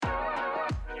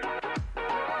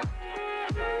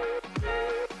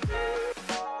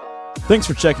Thanks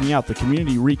for checking out the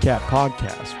Community Recap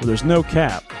Podcast, where there's no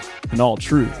cap and all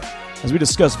truth, as we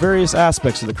discuss various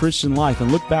aspects of the Christian life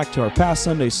and look back to our past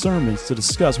Sunday sermons to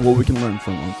discuss what we can learn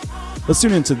from them. Let's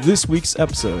tune into this week's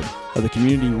episode of the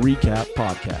Community Recap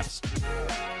Podcast.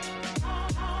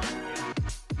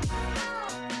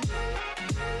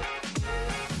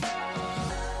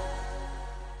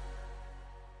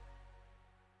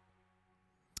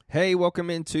 Hey, welcome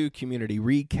into Community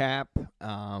Recap.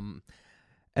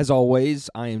 As always,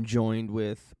 I am joined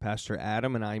with Pastor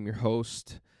Adam, and I am your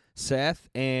host, Seth.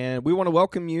 And we want to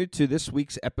welcome you to this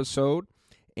week's episode.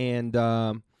 And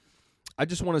I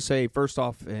just want to say, first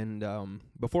off, and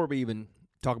before we even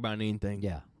talk about anything,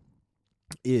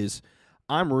 is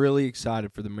I'm really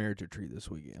excited for the marriage retreat this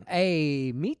weekend.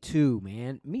 Hey, me too,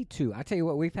 man. Me too. I tell you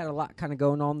what, we've had a lot kind of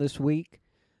going on this week,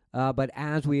 but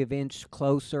as we have inched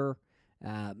closer,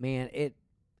 man,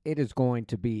 it is going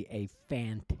to be a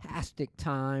fantastic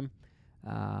time,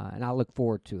 and I look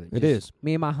forward to it. It is.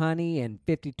 Me and my honey and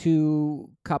 52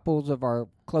 couples of our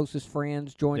closest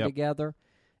friends joined together.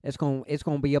 It's going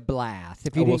to be a blast.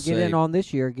 If you didn't get in on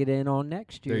this year, get in on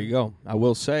next year. There you go. I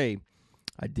will say,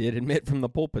 I did admit from the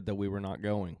pulpit that we were not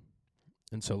going,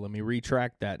 and so let me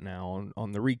retract that now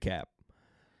on the recap.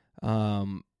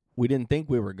 We didn't think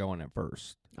we were going at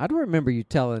first. I don't remember you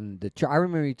telling the church. I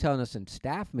remember you telling us in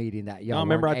staff meeting that y'all. No, I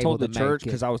remember weren't I told able the to church make it.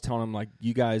 because I was telling them, like,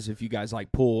 you guys, if you guys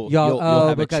like pool, Y'all, you'll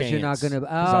have a because chance. you're not going to.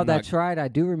 Oh, that's right. I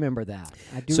do remember that.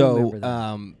 Remember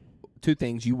that. Two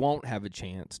things: you won't have a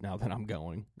chance now that I'm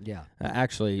going. Yeah.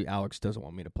 Actually, Alex doesn't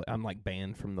want me to play. I'm like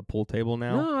banned from the pool table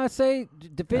now. No, I say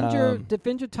defend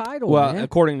your title. Well, man.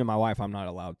 according to my wife, I'm not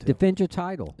allowed to. Defend your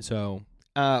title. So,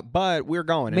 but we're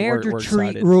going. Marriage and we're retreat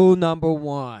excited. rule number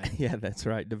 1. Yeah, that's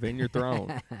right. Defend your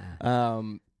throne.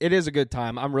 It is a good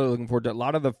time. I'm really looking forward to it. A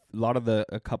lot of the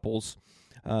couples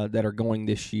that are going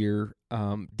this year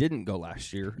didn't go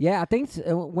last year. Yeah, I think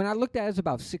when I looked at it, it's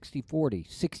about 60-40.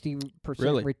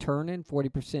 60% returning,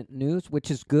 40% news,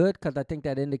 which is good because I think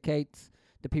that indicates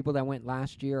the people that went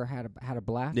last year had a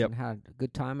blast and had a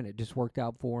good time, and it just worked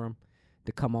out for them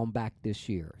to come on back this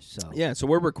year. So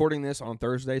we're recording this on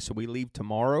Thursday, so we leave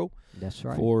tomorrow. That's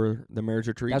right. For the marriage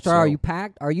retreat. That's right. Are you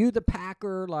packed? Are you the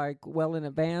packer like well in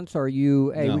advance? Or are you?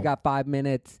 Hey, No. We got 5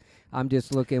 minutes. I'm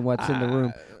just looking what's in the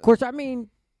room. Of course, I mean,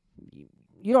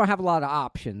 you don't have a lot of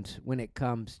options when it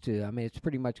comes to. I mean, it's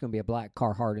pretty much going to be a black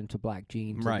Carhartt into black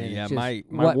jeans. Right. And Yeah. it's just My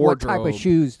what wardrobe. type of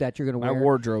shoes that you're going to wear. My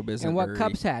wardrobe isn't. And what very,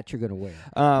 Cubs hat you're going to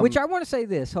wear. Which I want to say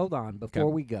this. Hold on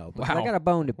before we go. Because I got a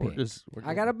bone to pick.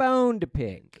 I got a bone to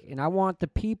pick, and I want the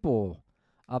people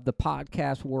of the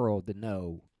podcast world to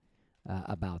know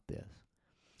about this.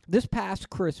 This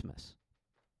past Christmas,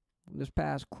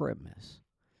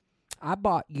 I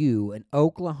bought you an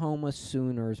Oklahoma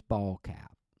Sooners ball cap.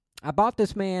 I bought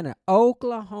this man an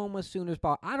Oklahoma Sooners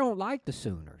ball. I don't like the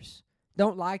Sooners.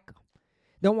 Don't like them.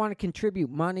 Don't want to contribute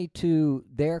money to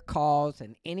their cause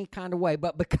in any kind of way.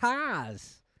 But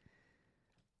because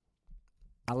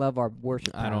I love our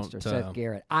worship pastor, Seth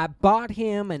Garrett, I bought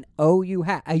him an OU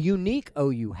hat, a unique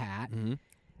OU hat. Mm-hmm.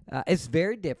 It's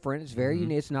very different. It's very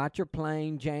unique. It's not your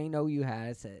plain Jane OU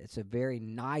hat. It's a very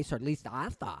nice, or at least I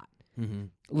thought,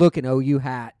 looking OU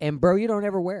hat. And, bro, you don't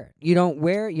ever wear it. You don't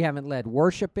wear it. You haven't led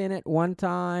worship in it one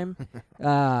time.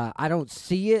 I don't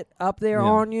see it up there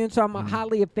on you, and so I'm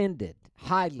highly offended.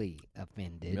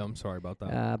 Yeah, I'm sorry about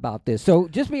that. About this. So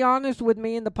just be honest with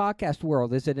me in the podcast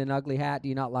world. Is it an ugly hat? Do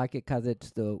you not like it because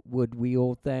it's the wood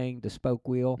wheel thing, the spoke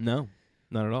wheel? No,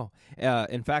 not at all.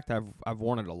 In fact, I've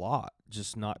worn it a lot,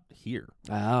 just not here.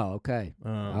 Oh, okay.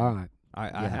 All right.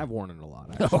 I have worn it a lot,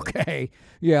 actually. Okay.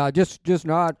 Yeah, just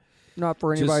not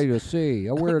for anybody to see.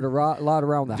 I wear it a lot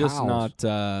around the house.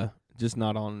 Just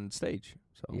not on stage.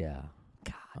 So yeah.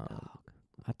 God, dog.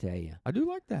 I tell you. I do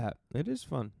like that. It is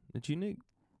fun. It's unique.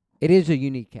 It is a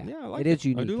unique hat. Yeah, I like it. It is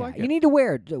unique. I do like it. You need to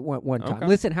wear it one time. Okay.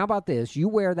 Listen, how about this? You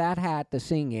wear that hat to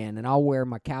sing in, and I'll wear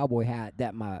my cowboy hat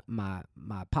that my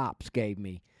pops gave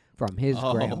me from his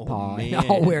grandpa. Man.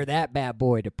 And I'll wear that bad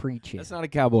boy to preach in. That's not a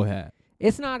cowboy hat.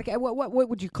 It's not. What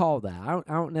would you call that?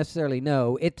 I don't necessarily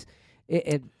know.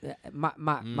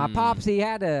 My pops, he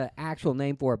had an actual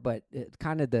name for it, but it's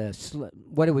kind of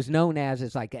what it was known as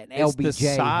is like an LBJ. It's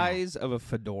the size of a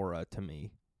fedora to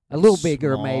me. A little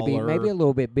bigger, maybe a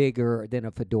little bit bigger than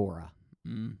a fedora,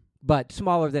 but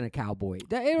smaller than a cowboy.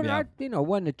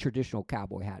 Wasn't a traditional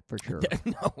cowboy hat for sure.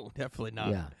 No, definitely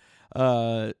not.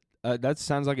 Yeah, that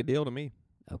sounds like a deal to me.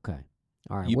 Okay,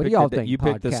 all right. What do y'all think? You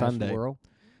picked the podcast Sunday. World?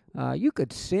 You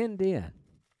could send in,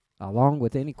 along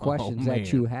with any questions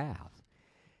that you have,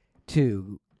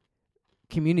 to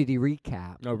Community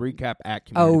Recap. No, recap at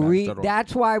Oh, communitybaptist.org.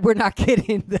 that's why we're not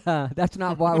getting that's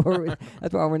not why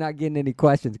that's why we're not getting any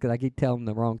questions, because I keep telling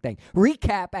them the wrong thing.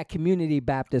 Recap at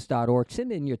communitybaptist.org.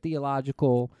 Send in your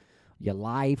theological, your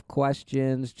life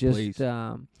questions. Just Please.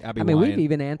 we've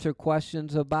even answered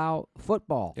questions about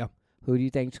football. Yeah. Who do you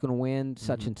think's going to win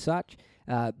such and such?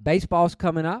 Baseball's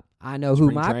coming up. I know who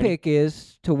Spring my training. pick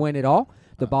is to win it all.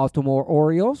 The Baltimore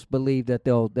Orioles believe that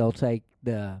they'll take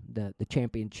the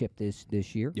championship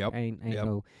this year. Yep. Ain't Yep.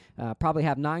 no probably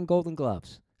have 9 Golden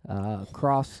Gloves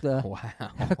across the Wow.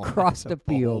 across That's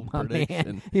the a field, bold my man.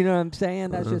 prediction. You know what I'm saying?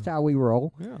 That's just how we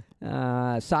roll.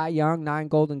 Yeah. Cy Young, 9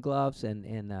 Golden Gloves, and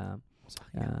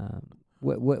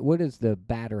what does the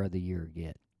batter of the year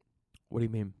get? What do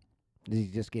you mean? Does he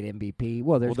just get MVP?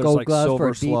 Well, there's Well, Gold like Gloves Silver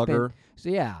for Slugger. defense. So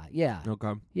yeah.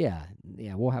 Okay.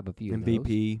 We'll have a few of those.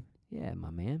 MVP. Yeah, my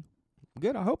man.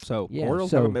 Good. I hope so. Yeah, Orioles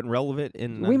so haven't been relevant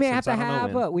in. We may have since to I don't know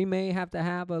have when. we may have to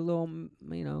have a little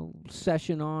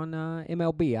session on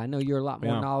MLB. I know you're a lot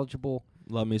more Yeah. knowledgeable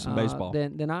Love me some baseball.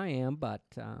 than I am, but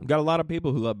We've got a lot of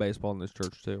people who love baseball in this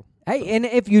church too. hey, and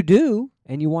if you do,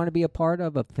 and you want to be a part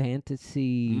of a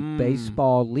fantasy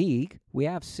baseball league, we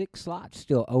have 6 slots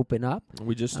still open up.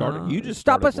 We just started. You just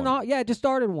stop started us one. and all. Yeah, just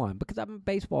started one because I'm a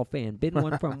baseball fan. Been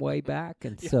one from way back,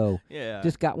 and so Yeah.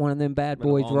 just got one of them bad Been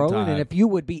a boys long rolling. time. And if you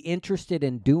would be interested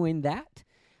in doing that,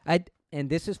 and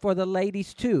this is for the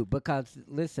ladies too, because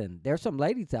listen, there's some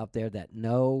ladies out there that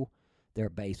know their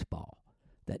baseball,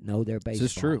 This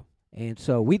is true. and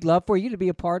so we'd love for you to be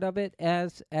a part of it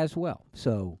as well.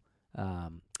 So,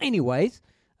 anyways,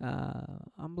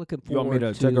 I'm looking You forward. want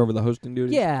me to take over the hosting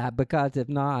duties? Yeah, because if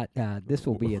not, this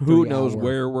will be a Who knows 3-hour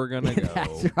where we're gonna go?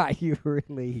 That's right. You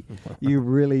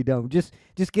really don't. Just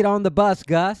get on the bus,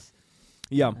 Gus.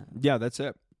 Yeah, that's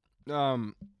it.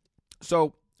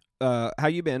 So, how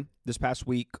you been this past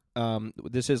week?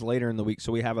 This is later in the week,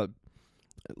 so we have a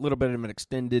little bit of an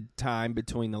extended time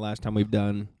between the last time we've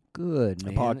done Good, a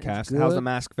man. podcast. It's good. How's the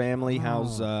Mask family? Oh.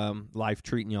 How's life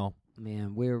treating y'all?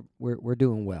 Man, we're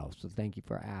doing well. So thank you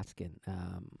for asking.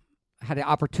 Had the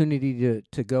opportunity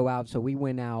to go out, so we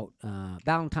went out.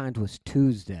 Valentine's was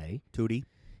Tuesday, Tootie.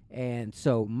 and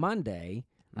so Monday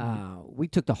we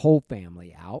took the whole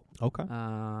family out. Okay.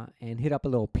 And hit up a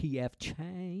little PF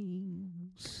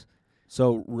Chang's.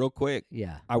 So real quick,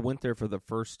 Yeah. I went there for the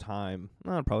first time,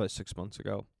 probably 6 months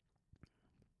ago.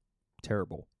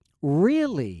 Terrible.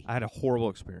 Really? I had a horrible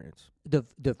experience. The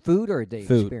food or the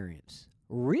Food. experience?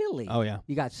 Really? Oh yeah.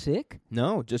 You got sick?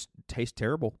 No, just tastes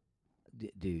terrible.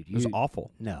 Dude, It was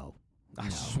awful. No. I No.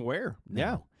 swear. No.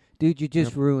 Yeah. Dude, you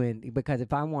just ruined, because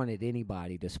if I wanted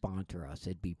anybody to sponsor us,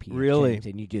 it'd be PF Really? Chang's,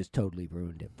 and you just totally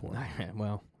ruined it for me.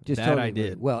 Well, Just that totally I did.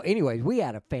 ruined. Well, anyways, we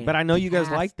had a fantastic. But I know you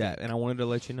guys like that, and I wanted to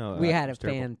let you know. We It had a was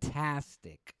terrible.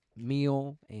 fantastic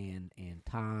meal and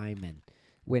time, and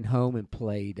went home and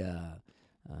played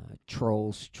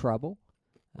Trolls Trouble.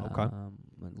 Okay. A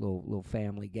little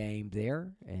family game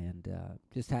there, and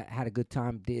just had a good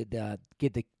time. Did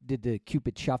the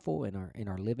Cupid Shuffle in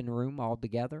our living room all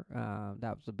together.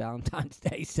 That was a Valentine's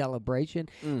Day celebration,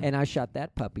 and I shut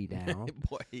that puppy down.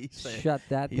 Boy, he said, Shut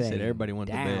that he thing said everybody went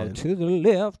to down bed. to the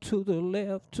left, to the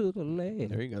left, to the left.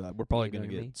 There you go. We're probably You know going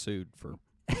to what I get mean? sued for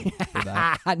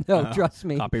that. I know, trust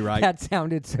me. Copyright. That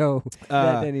sounded so.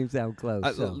 That didn't even sound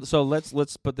close. So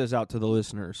let's put this out to the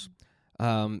listeners.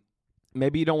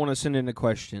 Maybe you don't want to send in a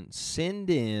question. Send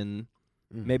in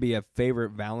maybe a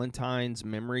favorite Valentine's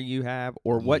memory you have,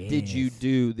 or what did you Yes.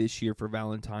 do this year for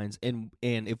Valentine's? And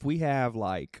if we have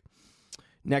like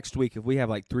next week, if we have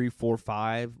like 3, 4,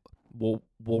 5, we'll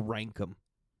rank them.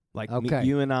 Like Okay.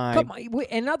 you and I, Come on.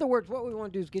 In other words, what we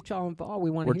want to do is get y'all involved.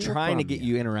 We want to. we're trying to get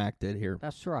you interacted here.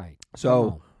 That's right.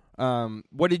 So, Come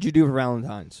what did you do for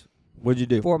Valentine's? What did you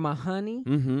do? on. For my honey,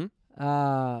 Mm-hmm.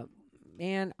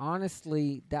 man,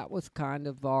 honestly, that was kind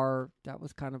of our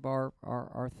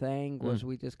thing. Was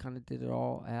we just kind of did it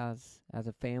all as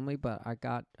a family. But I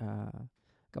got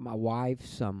my wife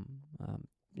some.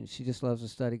 She just loves to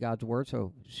study God's word,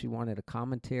 so she wanted a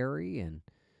commentary and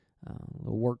a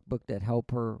workbook that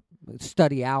helped her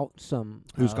study out some.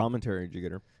 Whose commentary did you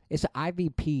get her? It's an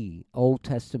IVP, Old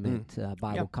Testament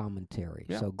Bible Yeah. commentary.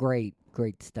 Yeah. So great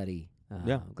study.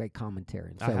 Yeah. Great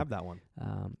commentary. And I so, have that one.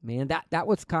 man, that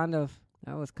was kind of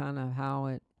how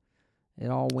it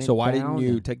all went. So why down.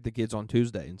 didn't you take the kids on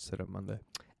Tuesday instead of Monday?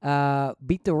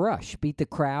 Beat the rush, beat the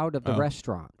crowd of the Oh.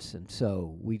 restaurants, and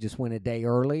so we just went a day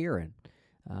earlier, and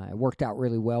it worked out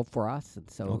really well for us, and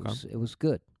so Okay. it was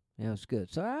good. Yeah, it was good.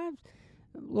 So I'm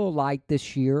a little light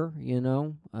this year,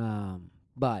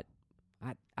 but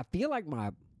I feel like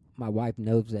my wife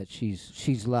knows that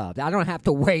she's loved. I don't have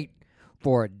to wait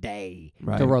for a day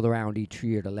to roll around each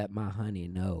year to let my honey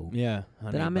know that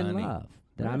I'm in love.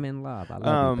 That I'm in love. I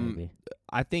love you, baby.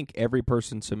 I think every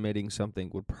person submitting something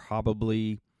would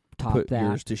probably put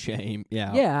yours to shame.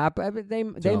 Yeah. Yeah, they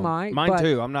might. Mine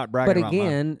too. I'm not bragging about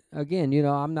mine. But again,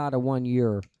 I'm not a 1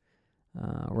 year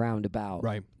roundabout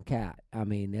cat. I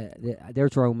mean,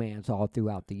 there's romance all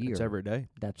throughout the year. It's every day.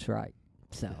 That's right.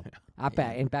 So,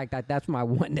 in fact, that's my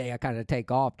one day I kind of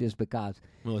take off just because,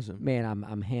 man,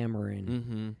 I'm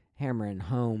hammering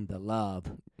home the love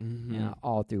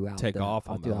all throughout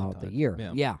the year.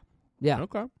 Yeah.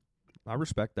 Okay. I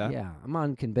respect that. Yeah, I'm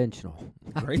unconventional.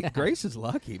 Grace is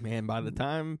lucky, man. By the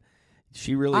time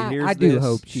she really hears I do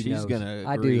hope she's going to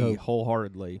agree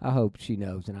wholeheartedly. I hope she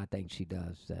knows, and I think she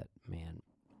does, that, man,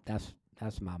 that's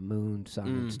my moon, sun,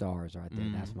 and stars right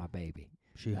there. That's my baby.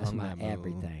 That's my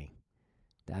everything.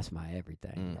 That's my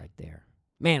everything right there.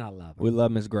 Man, I love her. We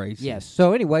love Miss Grace. Yes.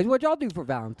 So, anyways, what'd y'all do for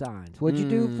Valentine's? What'd you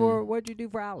do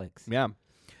for Alex? Yeah.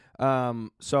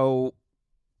 So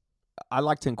I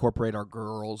like to incorporate our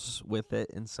girls with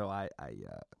it, and so I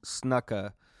snuck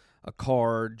a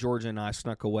card. Georgia and I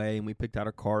snuck away, and we picked out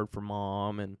a card for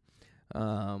Mom, and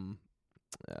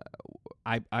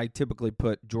I typically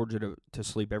put Georgia to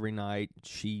sleep every night.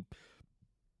 She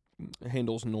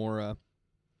handles Nora,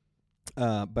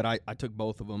 but I took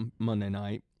both of them Monday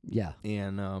night. Yeah.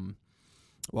 And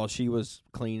while she was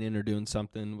cleaning or doing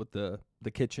something with the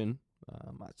kitchen,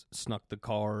 I snuck the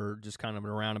card just kind of in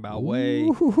a roundabout way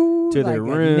to their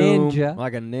room.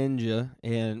 Like a ninja.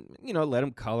 And, let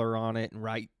them color on it and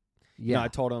write. Yeah. I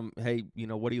told them, hey,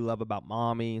 what do you love about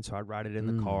Mommy? And so I'd write it in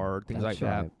the card, things like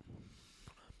that.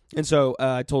 And so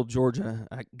I told Georgia,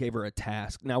 I gave her a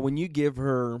task. Now, when you give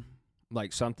her,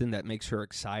 like, something that makes her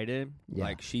excited,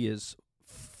 like, she is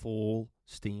full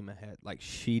steam ahead. Like,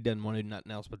 she doesn't want to do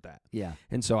nothing else but that. Yeah.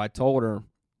 And so I told her,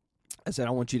 I said,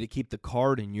 I want you to keep the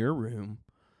card in your room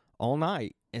all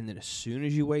night, and then as soon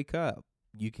as you wake up,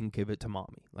 you can give it to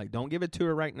Mommy. Like, don't give it to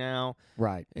her right now.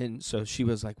 Right. And so she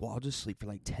was like, well, I'll just sleep for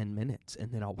like 10 minutes,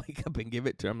 and then I'll wake up and give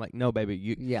it to her. I'm like, no, baby,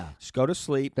 you just go to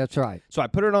sleep. That's right. So I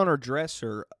put it on her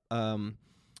dresser, kind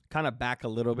of back a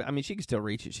little bit. I mean, she can still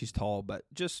reach it. She's tall, but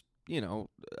just,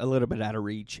 a little bit out of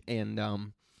reach. And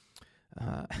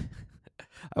I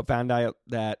found out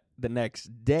that the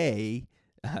next day,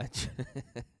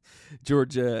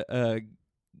 Georgia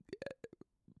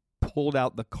pulled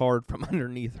out the card from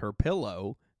underneath her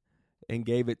pillow and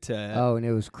gave it to... Oh, and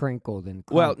it was crinkled and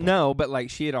crumpled. Well, no, but like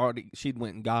she'd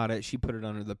went and got it. She put it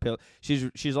under the pillow.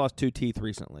 She's lost 2 teeth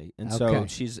recently, and so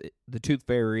she's the tooth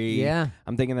fairy. Yeah.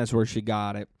 I'm thinking that's where she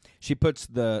got it. She puts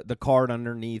the card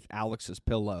underneath Alex's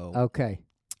pillow. Okay.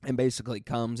 And basically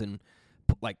comes and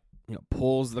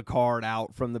pulls the card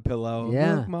out from the pillow.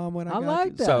 Yeah. Look, Mom, what I got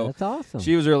like you. that. So that's awesome.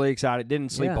 She was really excited.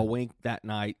 Didn't sleep a wink that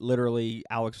night. Literally,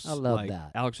 Alex. I love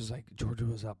that. Alex was like, Georgia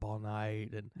was up all night,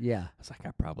 and I was like,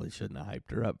 I probably shouldn't have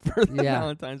hyped her up for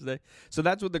Valentine's Day. So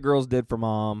that's what the girls did for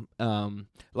Mom.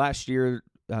 Last year,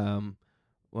 well,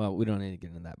 we don't need to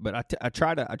get into that, but I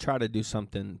try to do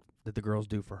something that the girls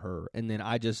do for her, and then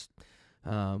I just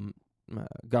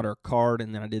got her a card,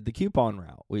 and then I did the coupon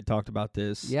route. We talked about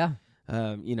this. Yeah.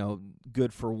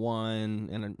 Good for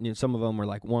one, and some of them were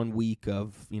like 1 week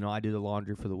of, I do the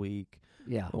laundry for the week.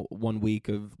 Yeah. 1 week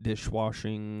of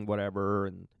dishwashing, whatever,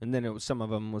 and then it was some of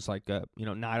them was like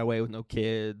night away with no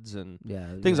kids and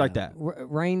things like that.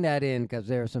 Rein that in, because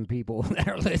there are some people that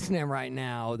are listening right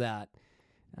now that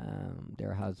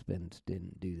their husbands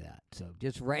didn't do that. So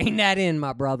just rein that in,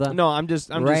 my brother. No, I'm just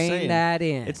saying. Rein that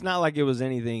in. It's not like it was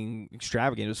anything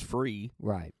extravagant. It was free.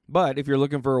 Right. But if you're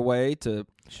looking for a way to,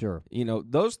 sure,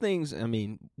 those things, I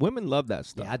mean, women love that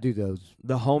stuff. Yeah, I do those.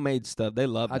 The homemade stuff, they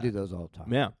love that. I do those all the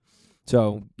time. Yeah.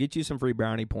 So get you some free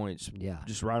brownie points. Yeah.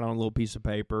 Just write on a little piece of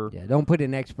paper. Yeah, don't put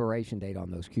an expiration date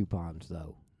on those coupons,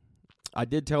 though. I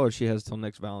did tell her she has till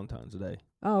next Valentine's Day.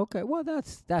 Oh, okay. Well,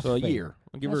 that's so fair. a year.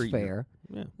 I'll give her a fair.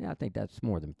 year. Yeah, I think that's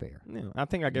more than fair. Yeah, I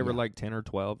think I gave her like 10 or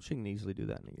 12. She can easily do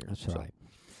that in a year. That's so. right.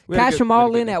 Cash them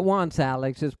all in at once,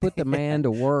 Alex. Just put the man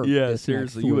to work. Yeah,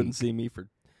 seriously. You wouldn't see me for...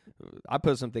 I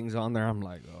put some things on there. I'm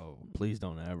like, oh, please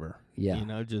don't ever.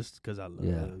 Yeah. Just because I love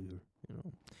you.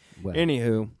 Well.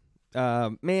 Anywho,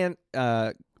 man,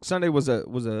 Sunday was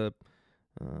a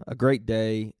great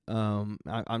day.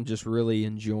 I'm just really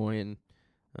enjoying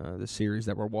the series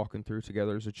that we're walking through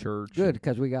together as a church. Good,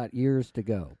 because we got years to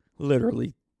go.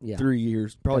 Literally 3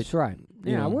 years. Probably. That's right.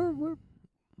 Yeah, we're a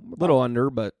little under,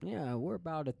 but yeah, we're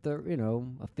about a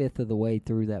fifth of the way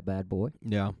through that bad boy.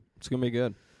 Yeah, it's gonna be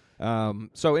good.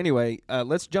 So anyway,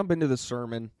 let's jump into the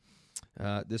sermon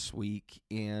this week,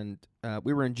 and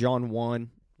we were in John 1,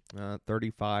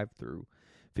 35 through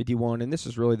 51, and this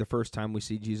is really the first time we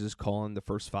see Jesus calling the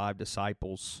first 5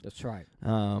 disciples. That's right.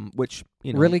 Which,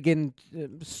 you know, Really getting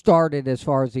started as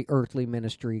far as the earthly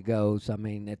ministry goes. I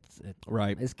mean, it's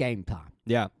right. It's game time.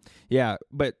 Yeah.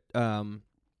 But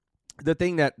the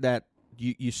thing that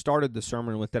you started the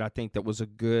sermon with that I think that was a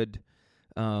good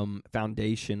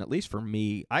foundation, at least for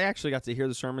me. I actually got to hear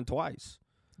the sermon twice.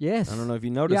 Yes. I don't know if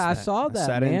you noticed. Yeah, I that. saw that. I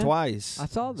sat man. in twice. I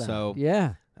saw that. So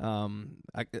yeah.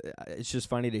 It's just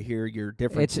funny to heir your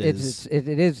differences. It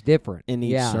is different in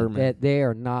each sermon. That they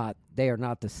are not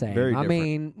the same. Very different. I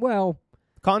mean, well,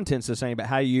 content's the same, but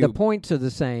how you the points are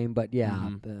the same, but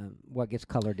what gets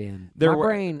colored in. My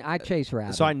brain, I chase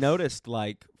rabbits. So I noticed,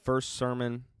 like, first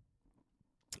sermon,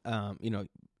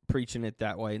 preaching it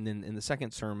that way, and then in the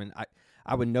second sermon,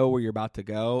 I would know where you're about to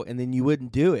go, and then you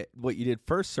wouldn't do it what you did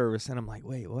first service, and I'm like,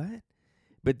 wait, what?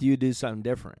 But you do something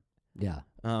different. Yeah.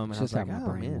 And I was like,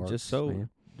 oh, man, works,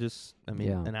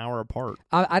 an hour apart.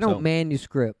 I don't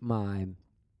manuscript my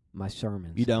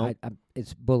sermons. You don't?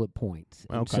 It's bullet points.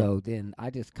 And Okay. so then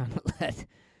I just kind of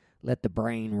let the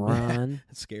brain run.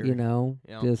 It's scary. Yeah.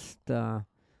 Just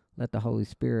let the Holy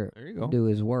Spirit There you go. do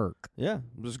His work. Yeah,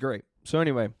 it was great. So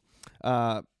anyway,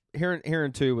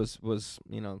 hearing 2 was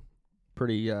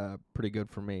pretty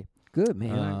good for me. Good,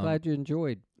 man. I'm glad you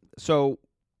enjoyed. So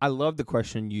I love the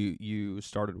question you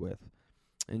started with,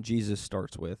 and Jesus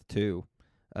starts with too,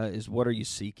 is what are you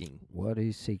seeking? What are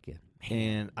you seeking?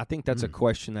 And I think that's a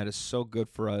question that is so good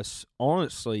for us.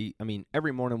 Honestly, I mean,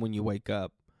 every morning when you wake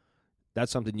up,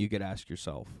 that's something you could ask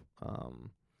yourself.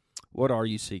 What are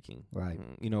you seeking? Right.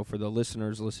 For the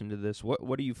listeners listening to this,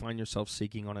 what do you find yourself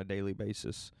seeking on a daily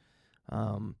basis?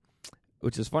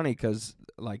 Which is funny because,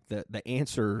 like, the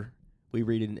answer we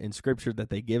read in Scripture that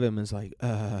they give him is like,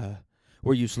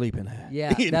 where you sleeping at?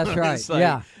 Yeah, that's right.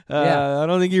 Like, I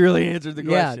don't think you really answered the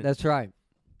question. Yeah, that's right.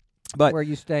 But where are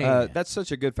you staying? That's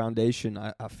such a good foundation,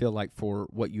 I feel like, for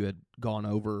what you had gone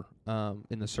over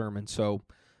in the sermon. So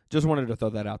just wanted to throw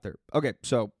that out there. Okay,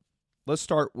 so let's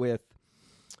start with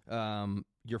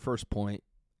your first point.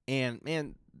 And,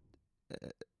 man,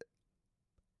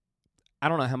 I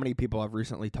don't know how many people I've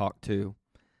recently talked to.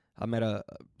 I met a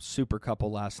super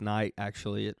couple last night,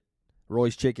 actually, at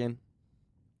Roy's Chicken.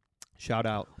 Shout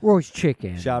out. Roy's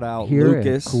Chicken. Shout out here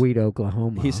Lucas. In Kuwait,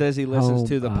 Oklahoma. He says he listens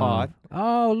to the pod.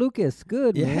 Oh, Lucas.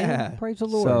 Good, Yeah. man. Praise the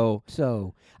Lord.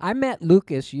 So I met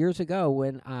Lucas years ago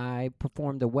when I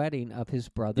performed the wedding of his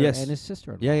brother and his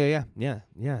sister-in-law. Yeah.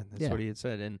 That's what he had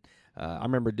said. And I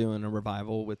remember doing a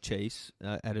revival with Chase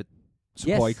at a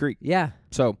Sequoia Creek. Yeah.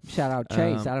 So shout out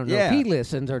Chase. I don't know if he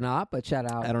listens or not, but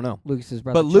shout out. I don't know. Lucas's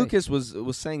brother. But Chase. Lucas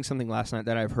was saying something last night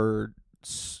that I've heard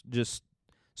just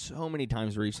so many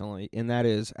times recently, and that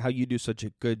is how you do such a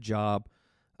good job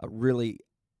really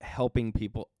helping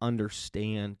people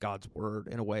understand God's word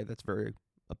in a way that's very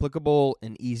applicable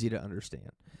and easy to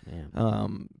understand.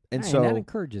 And so that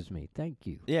encourages me. Thank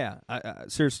you. Yeah, I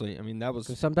seriously, I mean, that was.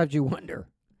 'Cause sometimes you wonder,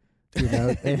 is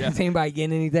anybody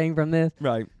getting anything from this?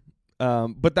 Right.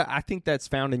 But I think that's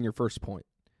found in your first point.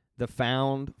 The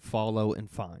found, follow,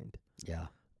 and find. Yeah.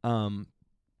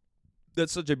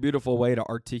 That's such a beautiful way to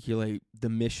articulate the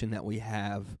mission that we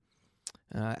have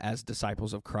as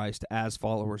disciples of Christ, as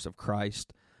followers of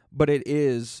Christ. But it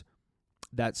is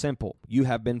that simple. You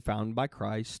have been found by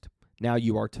Christ. Now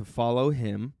you are to follow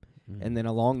Him. And then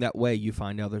along that way, you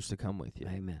find others to come with you.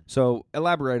 Amen. So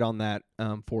elaborate on that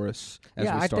for us as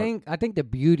we start. I think the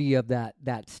beauty of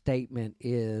that statement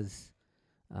is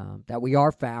that we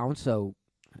are found. So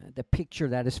the picture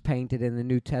that is painted in the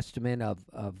New Testament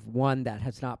of one that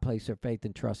has not placed their faith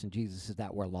and trust in Jesus is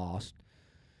that we're lost.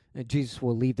 And Jesus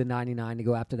will leave the 99 to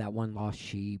go after that one lost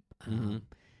sheep.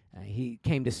 He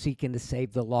came to seek and to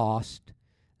save the lost.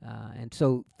 And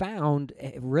so found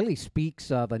it really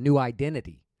speaks of a new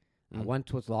identity. I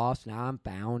once was lost, now I'm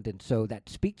found. And so that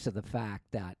speaks of the fact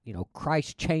that,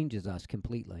 Christ changes us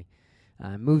completely,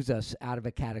 moves us out of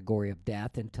a category of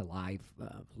death into life,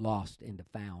 lost into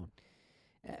found.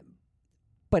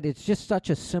 But it's just such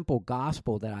a simple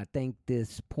gospel that I think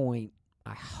this point,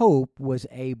 I hope, was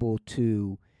able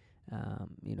to,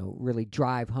 really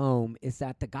drive home, is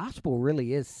that the gospel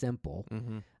really is simple.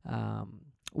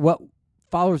 What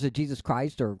followers of Jesus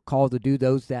Christ are called to do,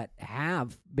 those that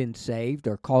have been saved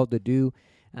are called to do,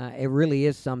 it really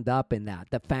is summed up in that,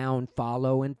 the found,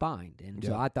 follow, and find. And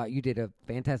so I thought you did a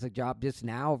fantastic job just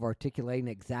now of articulating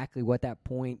exactly what that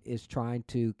point is trying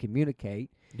to communicate.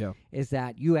 Yeah. Is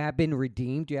that you have been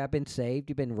redeemed, you have been saved,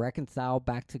 you've been reconciled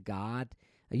back to God.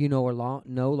 You are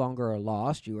no longer are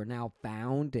lost. You are now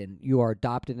found, and you are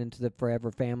adopted into the forever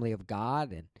family of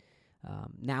God. And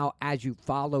now, as you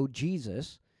follow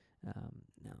Jesus,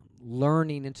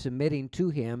 learning and submitting to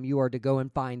Him, you are to go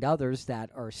and find others that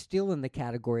are still in the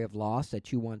category of lost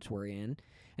that you once were in,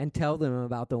 and tell them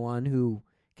about the one who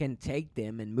can take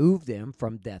them and move them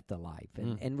from death to life.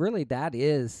 And really, that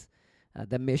is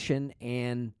the mission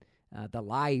and the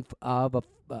life of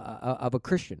a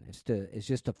Christian, is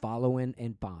just to follow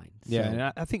and find. Yeah, So,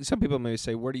 and I think some people may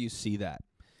say, where do you see that?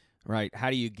 Right? How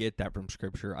do you get that from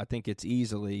Scripture? I think it's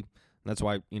easily, that's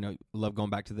why, love going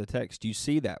back to the text. You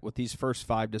see that with these first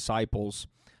 5 disciples,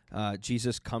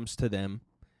 Jesus comes to them.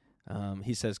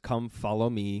 He says, come follow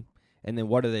me. And then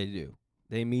what do?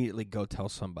 They immediately go tell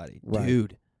somebody, Right.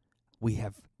 dude, we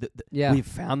have we've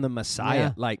found the Messiah.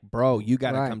 Yeah. Like, bro, you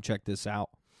got to Right. come check this out.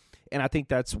 And I think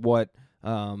that's what,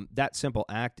 that simple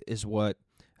act is what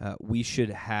we should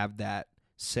have that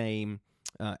same,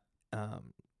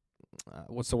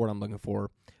 what's the word I'm looking for?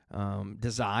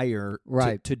 Desire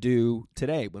Right. to do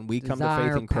today when we come to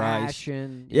desire, faith in Christ.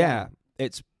 passion. Yeah,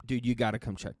 it's, dude, you got to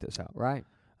come check this out. Right.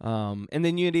 And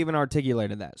then you had even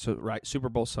articulated that. So, right, Super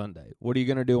Bowl Sunday. What are you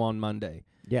going to do on Monday?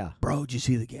 Yeah. Bro, did you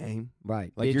see the game?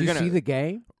 Right. Like, Did you're you gonna- see the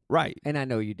game? Right. And I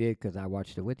know you did because I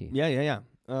watched it with you. Yeah.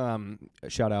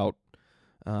 Shout out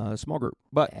small group.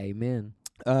 But Amen.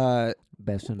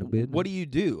 Best in the business. what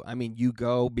do? I mean, you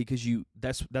go because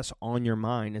that's on your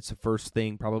mind. It's the first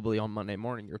thing probably on Monday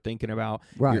morning you're thinking about.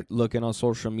 Right. You're looking on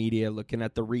social media, looking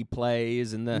at the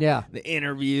replays and the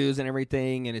interviews and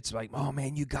everything, and it's like, oh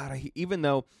man, you gotta. Even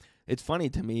though it's funny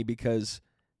to me because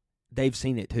they've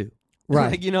seen it too. Right.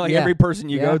 Like Yeah. every person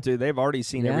you Yeah. go to, they've already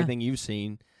seen Yeah. everything you've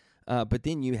seen. But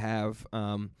then you have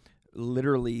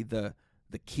literally the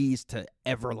keys to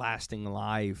everlasting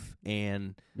life,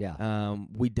 and Yeah.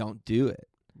 we don't do it.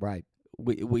 Right.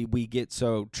 We get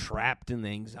so trapped in the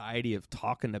anxiety of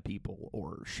talking to people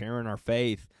or sharing our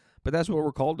faith, but that's what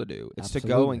we're called to do. It's to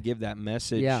go Absolutely. and give that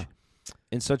message Yeah.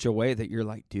 in such a way that you're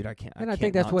like, dude, I can't. And I can't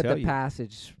think that's not what tell the you.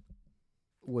 passage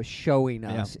was showing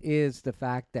Yeah. us is the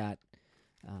fact that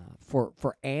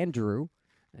for Andrew,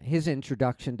 his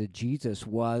introduction to Jesus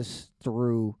was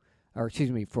through, or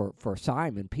excuse me, for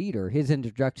Simon Peter, his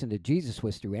introduction to Jesus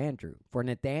was through Andrew. For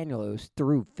Nathanael, it was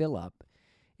through Philip,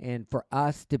 and for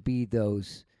us to be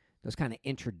those kind of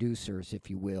introducers, if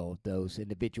you will, those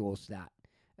individuals that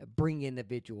bring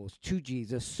individuals to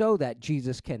Jesus, so that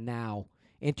Jesus can now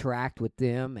interact with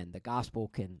them and the gospel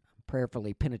can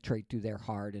prayerfully penetrate through their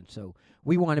heart. And so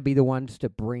we want to be the ones to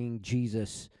bring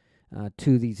Jesus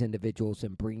to these individuals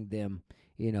and bring them,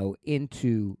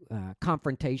 into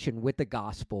confrontation with the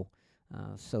gospel,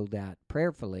 so that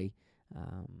prayerfully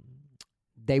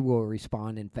they will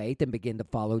respond in faith and begin to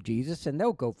follow Jesus, and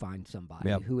they'll go find somebody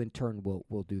Yep. who in turn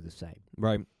will do the same.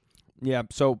 Right. Yeah.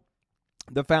 So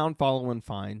the found, follow, and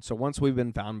find. So once we've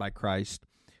been found by Christ,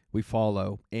 we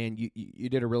follow. And you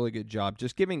did a really good job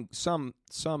just giving some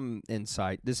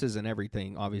insight. This isn't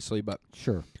everything, obviously, but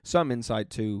Sure. some insight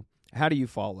to how do you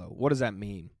follow? What does that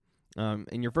mean?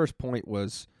 And your first point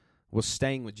was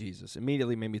staying with Jesus.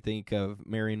 Immediately made me think of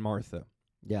Mary and Martha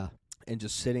Yeah. and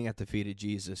just sitting at the feet of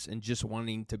Jesus and just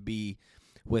wanting to be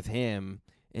with him.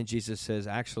 And Jesus says,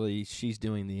 actually, she's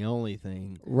doing the only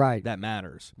thing Right. that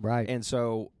matters. Right. And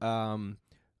so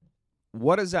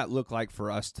what does that look like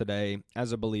for us today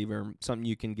as a believer, something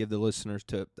you can give the listeners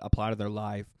to apply to their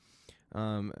life?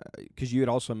 Because you had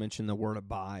also mentioned the word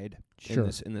abide Sure.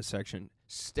 in this section.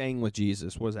 Staying with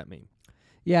Jesus, what does that mean?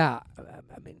 Yeah,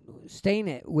 I mean,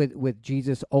 staying with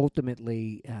Jesus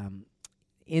ultimately,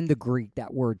 in the Greek,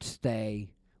 that word "stay,"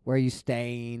 where are you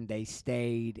staying? They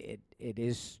stayed. It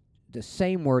is the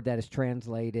same word that is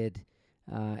translated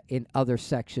in other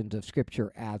sections of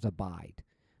Scripture as abide.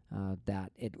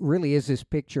 That it really is this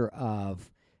picture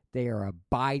of they are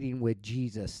abiding with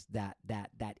Jesus that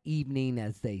evening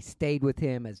as they stayed with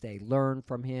him, as they learned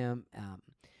from him.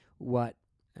 What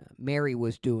Mary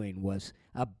was doing was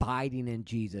abiding in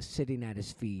Jesus, sitting at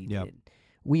his feet. Yep. And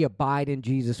we abide in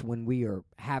Jesus when we are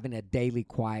having a daily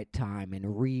quiet time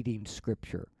and reading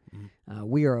Scripture.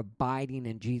 We are abiding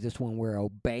in Jesus when we're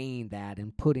obeying that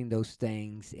and putting those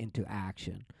things into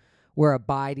action. We're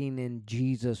abiding in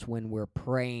Jesus when we're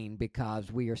praying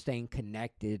because we are staying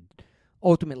connected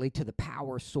ultimately to the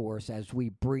power source as we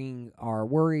bring our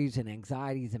worries and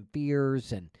anxieties and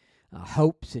fears and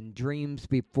hopes and dreams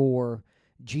before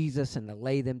Jesus and to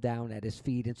lay them down at his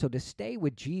feet. And so to stay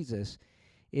with Jesus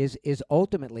is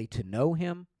ultimately to know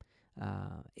him,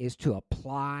 is to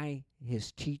apply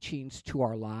his teachings to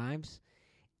our lives,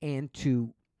 and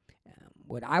to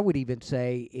what I would even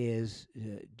say is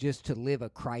just to live a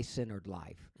Christ-centered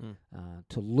life,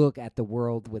 to look at the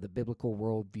world with a biblical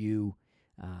worldview,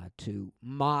 to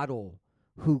model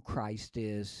who Christ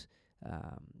is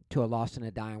to a lost and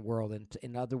a dying world. And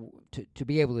to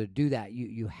be able to do that,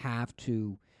 you have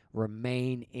to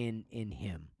remain in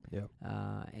Him,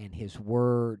 and His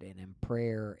Word, and in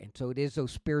prayer. And so it is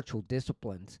those spiritual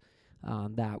disciplines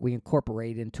that we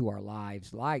incorporate into our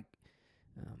lives, like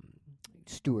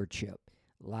stewardship,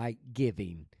 like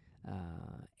giving,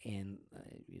 and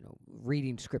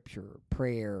reading Scripture,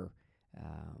 prayer,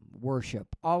 worship.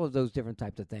 All of those different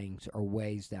types of things are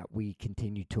ways that we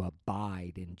continue to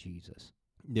abide in Jesus.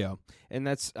 Yeah, and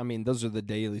those are the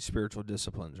daily spiritual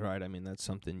disciplines, right? I mean, that's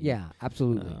something. Yeah,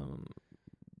 absolutely.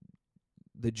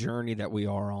 The journey that we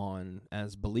are on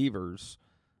as believers,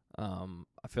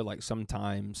 I feel like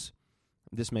sometimes,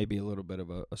 this may be a little bit of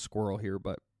a squirrel here,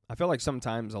 but I feel like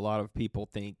sometimes a lot of people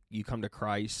think you come to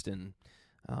Christ and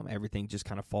everything just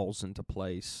kind of falls into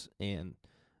place. And,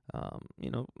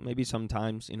 maybe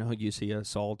sometimes, you see a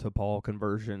Saul to Paul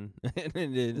conversion, and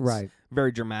it's right.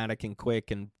 very dramatic and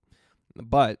quick.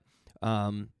 But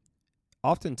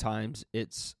oftentimes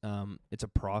it's a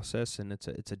process, and it's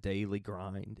a daily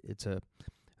grind. It's a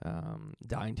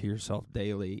dying to yourself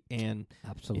daily. And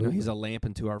absolutely, He's a lamp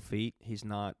unto our feet. He's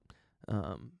not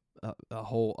a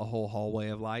whole hallway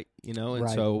of light, and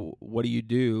right. So what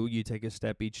do? You take a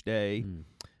step each day,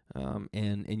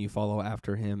 and you follow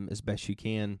after Him as best you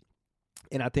can.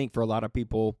 And I think for a lot of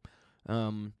people,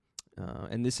 and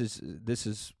this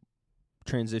is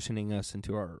transitioning us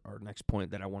into our next point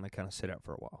that I want to kind of sit out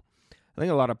for a while. I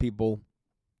think a lot of people,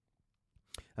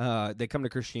 they come to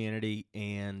Christianity,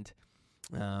 and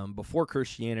before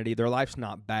Christianity, their life's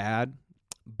not bad,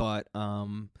 but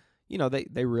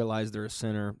they realize they're a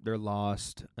sinner, they're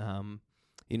lost.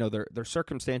 Their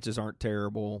circumstances aren't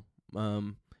terrible.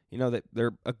 That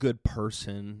they're a good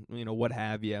person. What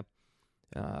have you.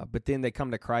 But then they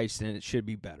come to Christ, and it should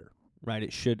be better, right?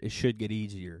 It should get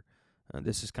easier.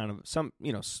 This is kind of some,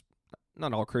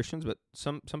 not all Christians, but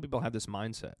some people have this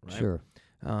mindset, right? Sure.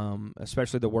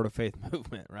 Especially the Word of Faith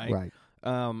movement, right?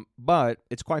 Right. But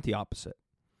it's quite the opposite.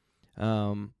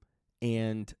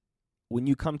 And when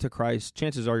you come to Christ,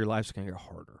 chances are your life's going to get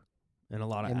harder in a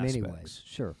lot of aspects. In many ways,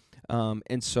 sure.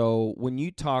 And so when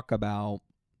you talk about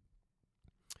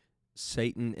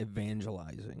Satan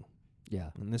evangelizing,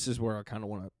 and this is where I kind of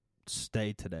want to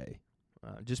stay today,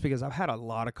 just because I've had a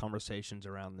lot of conversations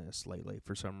around this lately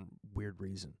for some weird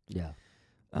reason. Yeah.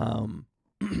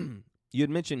 You had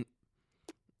mentioned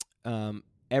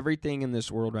everything in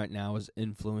this world right now is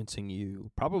influencing you,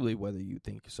 probably whether you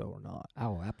think so or not.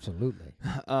 Oh, absolutely.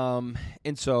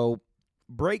 And so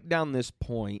break down this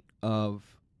point of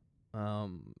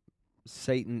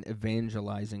Satan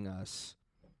evangelizing us,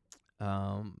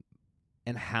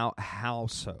 and how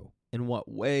so? In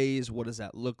what ways? What does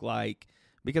that look like?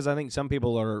 Because I think some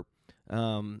people are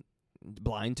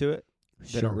blind to it.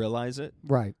 They don't realize it.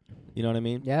 Right. You know what I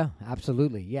mean? Yeah,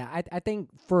 absolutely. Yeah, I think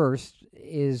first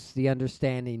is the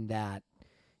understanding that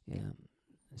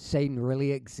Satan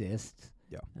really exists.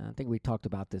 Yeah. I think we talked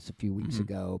about this a few weeks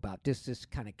ago, about just this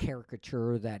kind of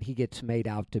caricature that he gets made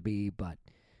out to be, but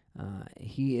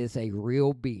he is a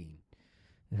real being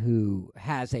who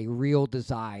has a real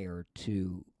desire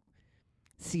to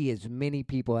see as many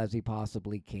people as he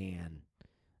possibly can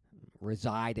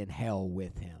reside in hell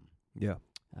with him. Yeah.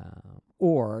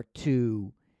 Or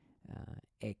to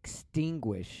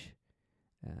extinguish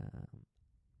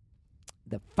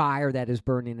the fire that is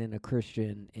burning in a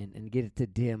Christian and get it to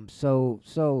dim so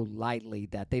lightly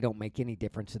that they don't make any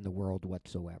difference in the world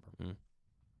whatsoever.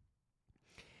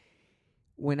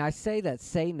 When I say that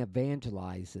Satan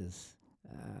evangelizes,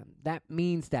 that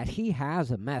means that he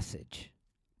has a message.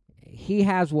 He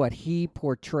has what he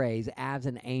portrays as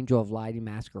an angel of light. He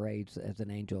masquerades as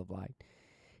an angel of light.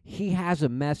 He has a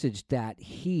message that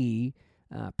he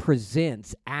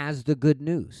presents as the good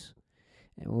news.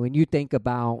 And when you think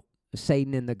about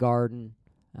Satan in the garden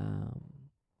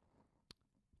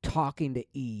talking to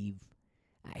Eve,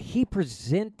 he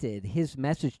presented his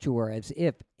message to her as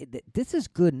if this is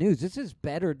good news. This is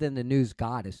better than the news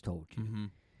God has told you. Mm-hmm.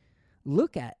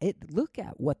 Look at it. Look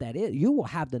at what that is. You will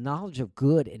have the knowledge of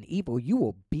good and evil. You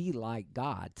will be like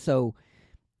God. So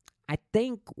I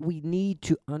think we need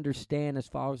to understand as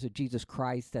followers of Jesus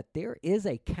Christ that there is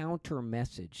a counter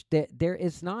message. That there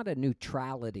is not a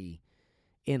neutrality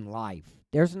in life.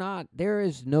 There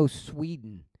is no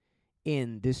Sweden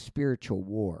in this spiritual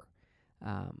war.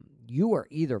 You are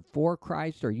either for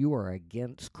Christ or you are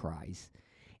against Christ.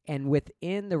 And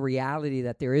within the reality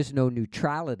that there is no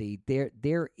neutrality,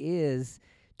 there is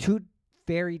two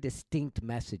very distinct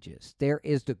messages. There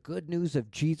is the good news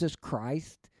of Jesus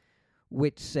Christ,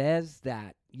 which says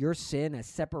that your sin has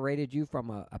separated you from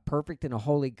a perfect and a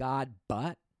holy God,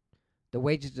 but The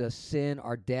wages of sin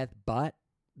are death, but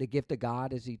the gift of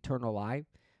God is eternal life.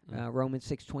 Romans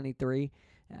 6:23.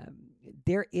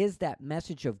 There is that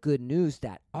message of good news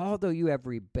that although you have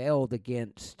rebelled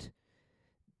against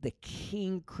the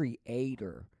King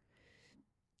Creator,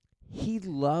 He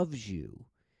loves you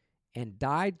and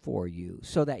died for you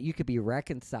so that you could be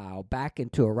reconciled back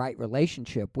into a right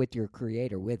relationship with your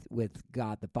Creator, with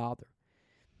God the Father.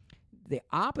 The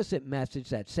opposite message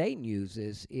that Satan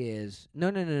uses is,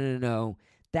 no.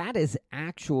 That is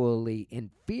actually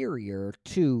inferior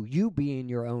to you being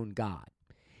your own God.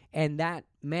 And that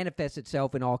manifests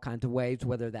itself in all kinds of ways,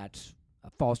 whether that's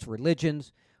false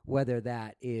religions, whether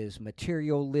that is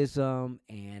materialism,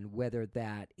 and whether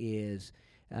that is,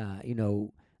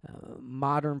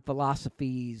 modern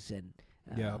philosophies and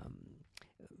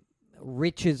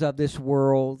riches of this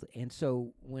world. And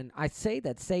so when I say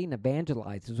that Satan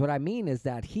evangelizes, what I mean is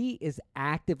that he is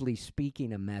actively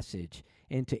speaking a message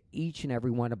into each and every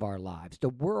one of our lives. The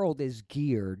world is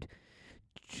geared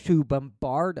to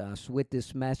bombard us with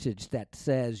this message that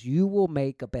says you will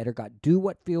make a better God. Do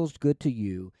what feels good to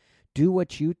you. Do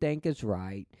what you think is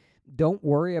right. Don't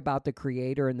worry about the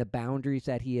Creator and the boundaries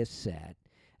that He has set.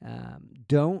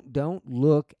 Don't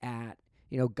look at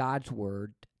God's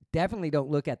Word. Definitely don't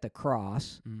look at the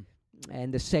cross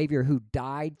and the Savior who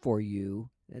died for you.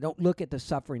 Don't look at the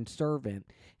suffering servant,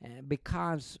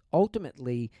 because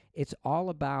ultimately it's all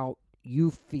about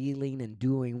you feeling and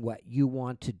doing what you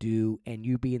want to do and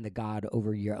you being the God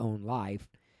over your own life.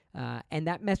 And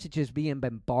that message is being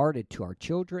bombarded to our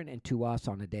children and to us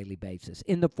on a daily basis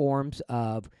in the forms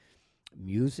of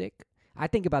music. I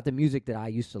think about the music that I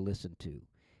used to listen to.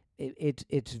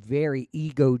 It's very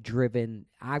ego-driven.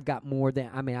 I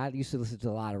used to listen to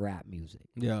a lot of rap music.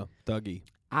 Yeah, Dougie.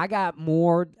 I got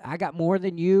more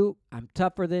than you. I'm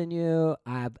tougher than you.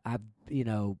 I've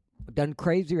done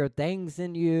crazier things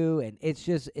than you, and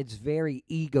it's very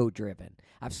ego-driven.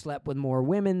 I've slept with more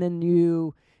women than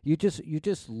you. You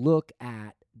just look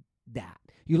at that.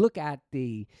 You look at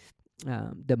the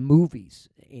movies,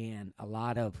 and a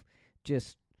lot of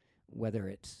just whether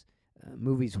it's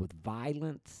movies with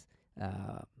violence,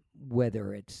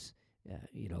 whether it's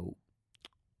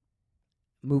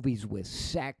movies with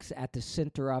sex at the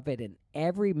center of it, and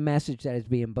every message that is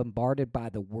being bombarded by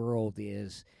the world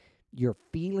is your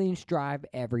feelings drive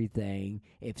everything.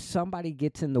 If somebody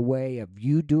gets in the way of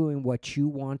you doing what you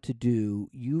want to do,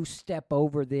 you step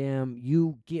over them,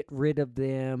 you get rid of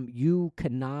them, you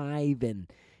connive, and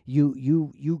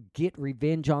you get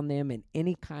revenge on them in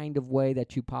any kind of way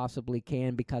that you possibly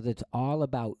can, because it's all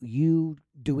about you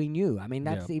doing you. I mean,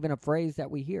 that's even a phrase that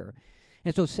we hear.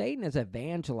 And so Satan is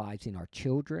evangelizing our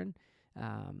children.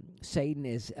 Satan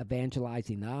is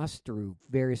evangelizing us through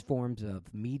various forms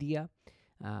of media,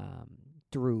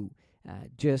 through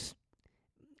just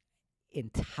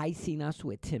enticing us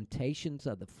with temptations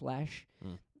of the flesh.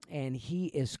 And he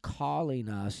is calling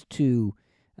us to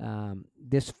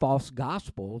this false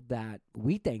gospel that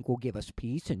we think will give us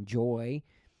peace and joy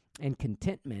and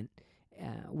contentment,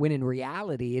 when in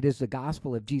reality it is the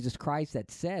gospel of Jesus Christ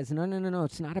that says, no,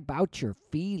 it's not about your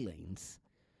feelings,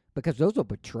 because those will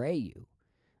betray you.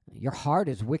 Your heart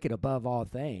is wicked above all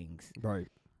things. Right.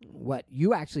 What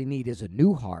you actually need is a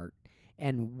new heart,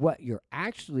 and what you're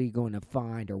actually going to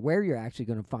find, or where you're actually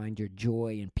going to find your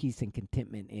joy and peace and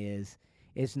contentment is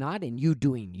not in you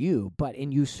doing you, but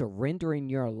in you surrendering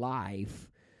your life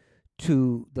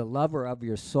to the lover of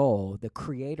your soul, the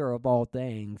Creator of all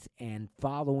things, and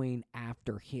following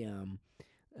after Him,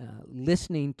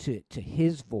 listening to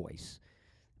His voice.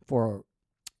 For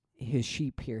His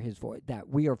sheep hear His voice, that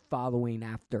we are following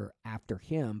after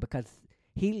Him, because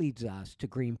He leads us to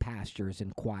green pastures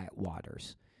and quiet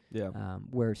waters. Yeah.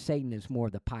 Where Satan is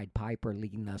more the Pied Piper,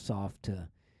 leading us off to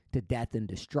death and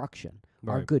destruction.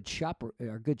 Right. Our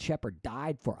good shepherd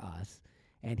died for us,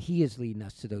 and He is leading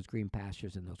us to those green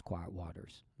pastures and those quiet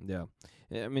waters. Yeah.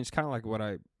 I mean, it's kind of like what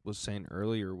I was saying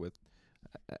earlier with,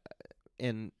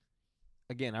 and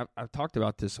again, I've talked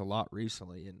about this a lot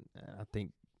recently, and I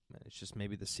think it's just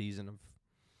maybe the season of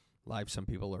life some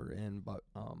people are in, but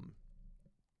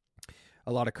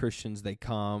a lot of Christians, they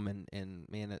come and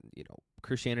man,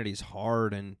 Christianity is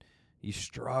hard, and you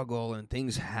struggle, and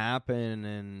things happen,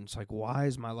 and it's like, why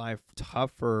is my life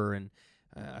tougher? And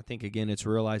I think again, it's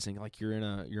realizing like you're in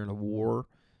a war,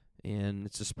 and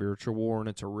it's a spiritual war, and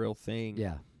it's a real thing.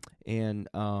 Yeah. And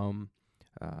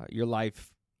your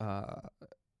life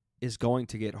is going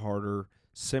to get harder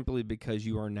simply because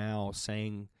you are now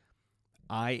saying,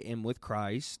 I am with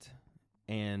Christ,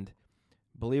 and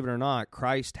believe it or not,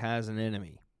 Christ has an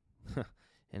enemy,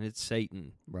 and it's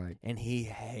Satan. Right. And he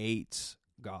hates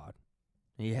God.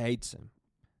 He hates Him.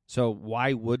 So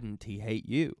why wouldn't he hate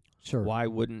you? Sure. Why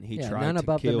wouldn't he try none to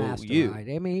above kill the master, you? right?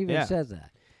 I mean, he even says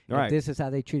that. Right. If this is how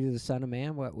they treated the Son of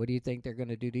Man, what do you think they're going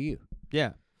to do to you?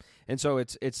 Yeah. And so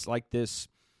it's like this.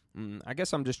 I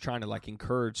guess I'm just trying to like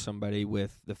encourage somebody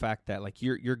with the fact that like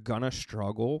you're gonna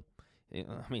struggle. I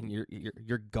mean,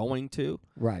 you're going to.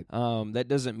 Right. That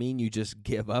doesn't mean you just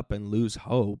give up and lose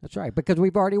hope. That's right, because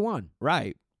we've already won.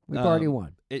 Right. We've already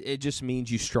won. It just means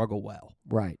you struggle well.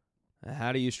 Right.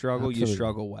 How do you struggle? Absolutely. You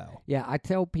struggle well. Yeah, I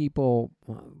tell people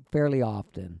fairly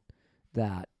often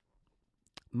that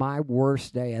my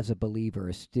worst day as a believer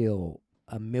is still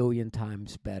 1,000,000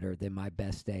 times better than my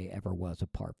best day ever was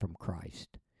apart from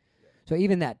Christ. So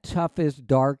even that toughest,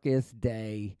 darkest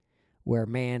day where,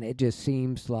 man, it just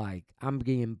seems like I'm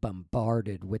being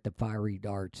bombarded with the fiery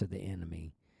darts of the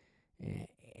enemy, and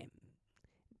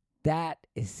that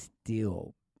is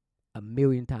still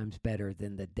 1,000,000 times better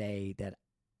than the day that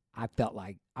I felt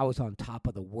like I was on top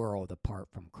of the world apart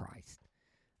from Christ.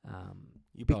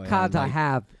 You probably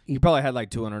had like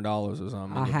 $200 or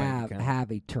something. I in your bank account.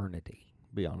 have eternity.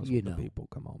 Be honest you with know. the people.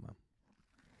 Come on, man.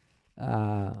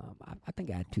 I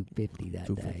think I had $250 that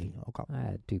day. Okay. I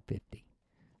had $250.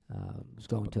 Was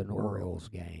going to an Orioles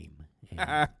game.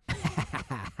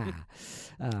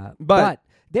 But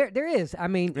there is. I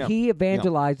mean, he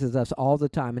evangelizes us all the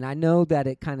time, and I know that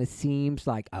it kind of seems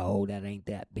like, oh, that ain't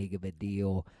that big of a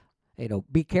deal. You know,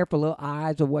 be careful, little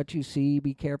eyes of what you see.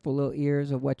 Be careful, little ears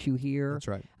of what you hear. That's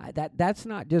right. That's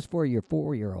not just for your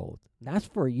 4-year-old. That's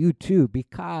for you too,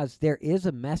 because there is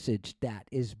a message that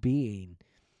is being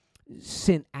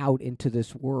sent out into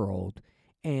this world,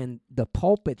 and the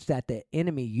pulpits that the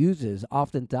enemy uses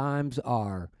oftentimes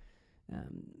are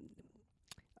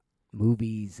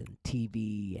movies and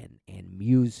TV and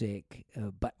music,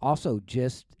 but also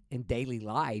just in daily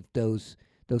life, those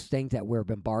things that we're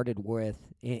bombarded with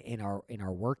in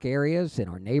our work areas, in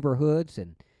our neighborhoods,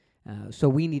 and so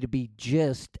we need to be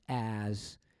just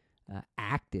as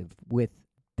active with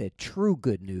the true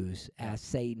good news as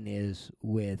Satan is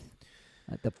with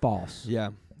the false. Yeah.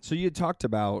 So you talked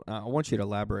about, I want you to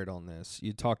elaborate on this.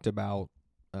 You talked about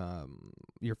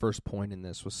your first point in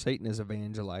this was Satan is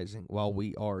evangelizing while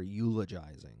we are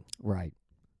eulogizing. Right.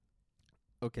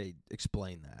 Okay,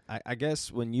 explain that. I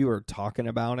guess when you were talking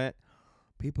about it,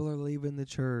 people are leaving the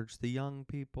church, the young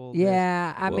people.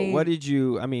 Yeah, what did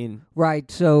you, Right,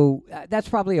 so that's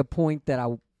probably a point that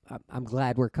I'm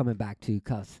glad we're coming back to,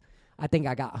 because I think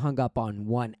I got hung up on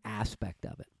one aspect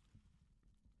of it.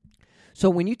 So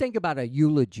when you think about a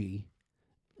eulogy,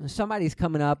 somebody's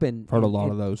coming up and heard a lot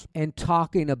of those, and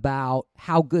talking about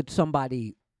how good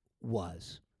somebody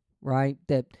was, right?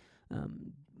 That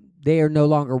they are no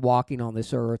longer walking on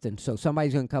this earth, and so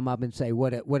somebody's going to come up and say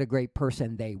what a great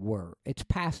person they were. It's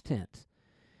past tense.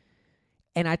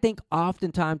 And I think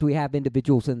oftentimes we have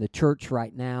individuals in the church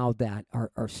right now that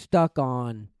are stuck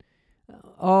on,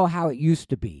 how it used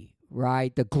to be,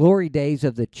 right? The glory days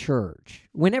of the church,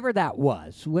 whenever that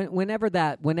was, whenever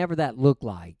that looked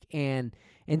like. And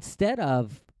instead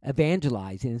of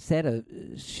evangelizing, instead of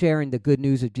sharing the good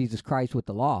news of Jesus Christ with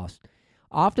the lost,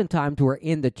 oftentimes we're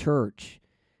in the church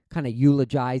kind of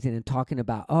eulogizing and talking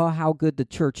about, how good the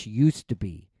church used to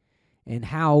be and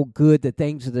how good the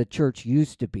things of the church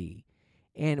used to be.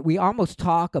 And we almost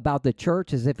talk about the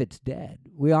church as if it's dead.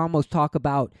 We almost talk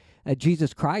about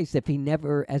Jesus Christ as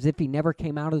if he never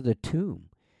came out of the tomb.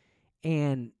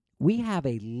 And we have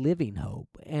a living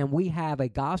hope, and we have a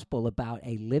gospel about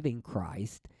a living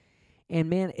Christ. And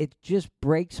man, it just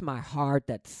breaks my heart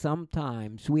that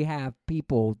sometimes we have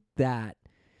people that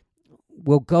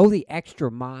will go the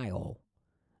extra mile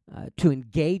to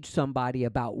engage somebody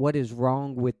about what is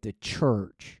wrong with the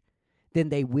church than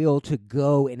they will to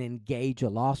go and engage a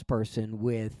lost person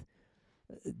with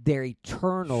their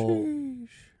eternal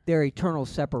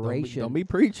separation. Don't be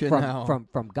preaching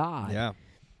from God. Yeah.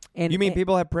 And you mean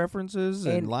people have preferences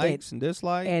and likes and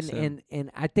dislikes,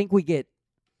 and I think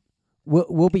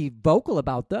we'll be vocal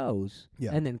about those,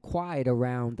 yeah, and then quiet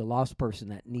around the lost person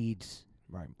that needs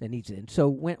it. And so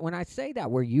when I say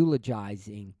that we're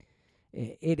eulogizing,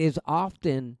 it is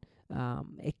often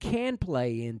it can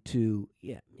play into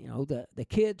the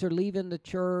kids are leaving the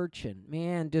church, and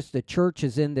man, just the church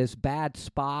is in this bad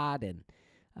spot, and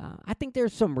I think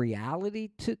there's some reality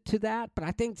to that, but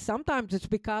I think sometimes it's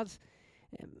because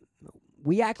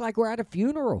we act like we're at a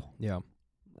funeral. Yeah,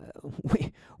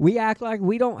 we act like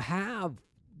we don't have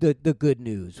the good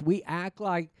news. We act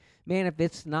like, man, if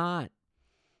it's not,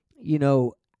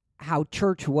 how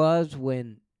church was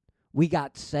when we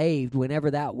got saved,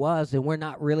 whenever that was, and we're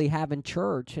not really having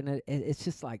church. And it's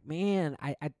just like, man,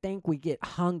 I think we get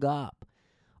hung up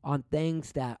on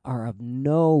things that are of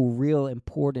no real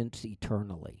importance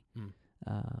eternally.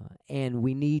 And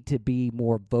we need to be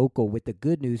more vocal with the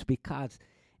good news because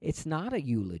it's not a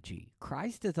eulogy.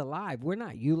 Christ is alive. We're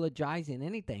not eulogizing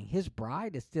anything. His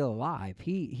bride is still alive.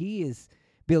 He is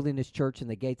building his church, and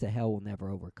the gates of hell will never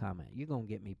overcome it. You're going to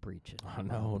get me preaching. I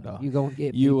know. You're going to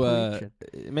get me preaching.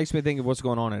 It makes me think of what's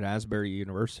going on at Asbury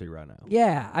University right now.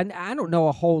 Yeah, I don't know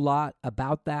a whole lot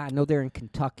about that. I know they're in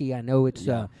Kentucky. I know it's,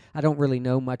 I don't really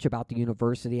know much about the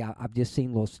university. I've just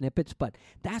seen little snippets, but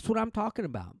that's what I'm talking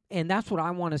about. And that's what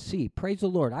I want to see. Praise the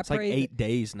Lord. It's like 8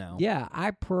 days now. Yeah,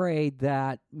 I pray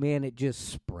that, man, it just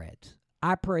spreads.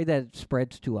 I pray that it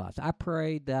spreads to us. I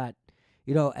pray that,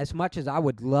 as much as I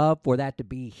would love for that to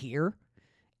be here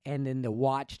and then to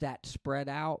watch that spread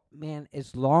out, man,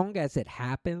 as long as it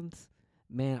happens,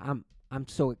 man, I'm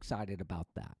so excited about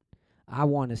that. I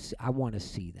want to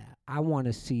see that. I want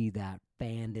to see that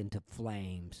fanned into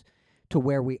flames to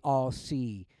where we all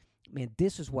see, man,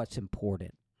 this is what's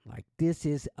important. Like, this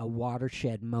is a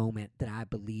watershed moment that I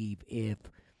believe if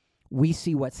we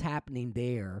see what's happening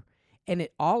there, and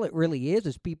all it really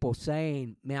is people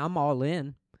saying, man, I'm all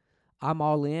in. I'm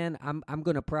all in. I'm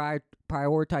going to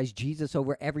prioritize Jesus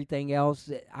over everything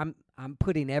else. I'm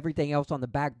putting everything else on the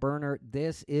back burner.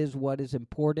 This is what is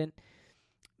important.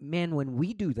 Man, when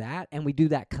we do that, and we do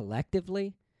that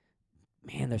collectively,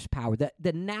 man, there's power.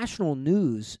 The national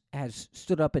news has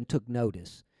stood up and took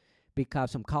notice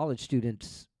because some college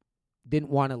students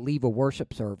didn't want to leave a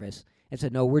worship service and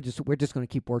said, no, we're just going to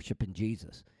keep worshiping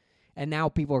Jesus. And now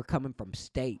people are coming from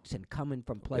states and coming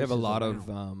from places. We have a lot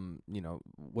around. of,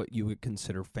 what you would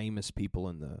consider famous people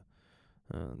in the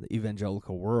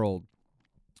evangelical world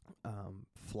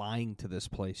flying to this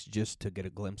place just to get a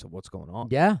glimpse of what's going on.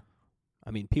 Yeah.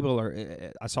 I mean, people are.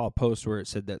 I saw a post where it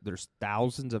said that there's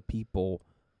thousands of people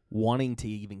wanting to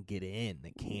even get in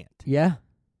that can't. Yeah.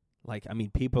 Like, I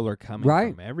mean, people are coming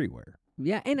from everywhere.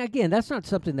 Yeah, and again, that's not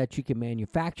something that you can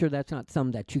manufacture. That's not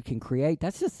something that you can create.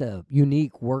 That's just a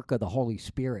unique work of the Holy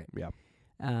Spirit.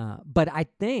 Yeah. But I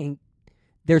think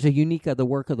there's a unique of the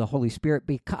work of the Holy Spirit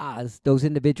because those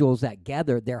individuals that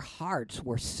gathered, their hearts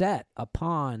were set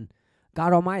upon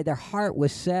God Almighty. Their heart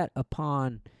was set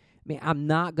upon, man, I'm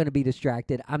not going to be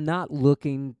distracted. I'm not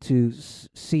looking to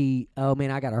see, oh,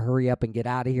 man, I got to hurry up and get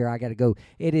out of here. I got to go.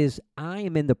 It is, I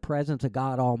am in the presence of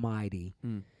God Almighty.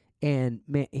 And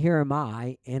man, here am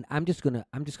I, and I'm just gonna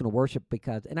worship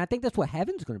because, and I think that's what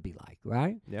heaven's gonna be like,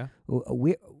 right? Yeah.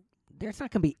 There's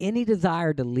not gonna be any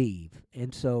desire to leave,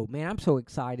 and so, man, I'm so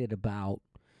excited about.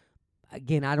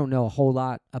 Again, I don't know a whole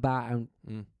lot about.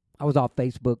 I was off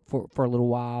Facebook for a little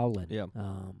while, and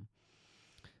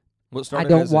I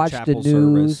don't watch the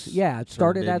news. Service, yeah, it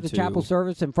started as a chapel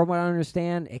service, and from what I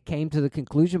understand, it came to the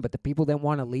conclusion, but the people didn't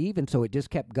want to leave, and so it just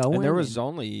kept going. And there was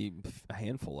only a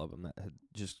handful of them that had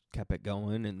just kept it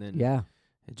going, and then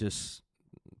it just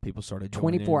people started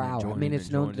 24 hours. I mean, it's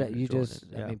known that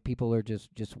I mean, people are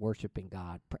just worshiping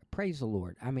God. Praise the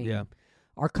Lord. I mean,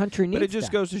 our country needs. But it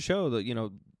just that. goes to show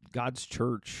that God's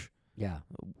church.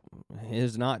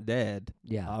 Is not dead,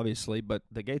 obviously, but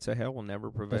the gates of hell will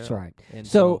never prevail. That's right. And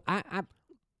so I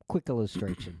quick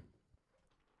illustration.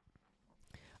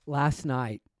 Last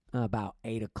night, about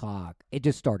 8 o'clock, it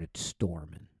just started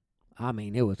storming. I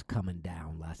mean, it was coming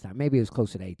down last night. Maybe it was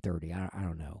close at 8:30. I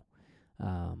don't know.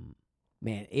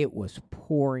 Man, it was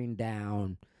pouring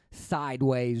down,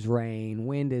 sideways rain.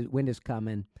 Wind is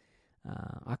coming.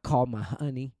 I called my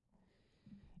honey.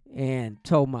 And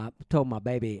told my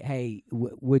baby, hey,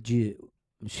 would you?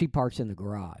 She parks in the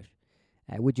garage.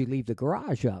 Would you leave the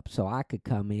garage up so I could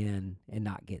come in and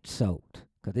not get soaked?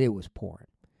 Because it was pouring.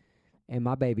 And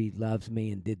my baby loves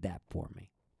me and did that for me.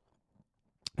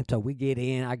 And so I get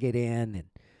in and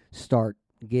start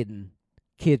getting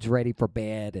kids ready for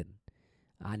bed. And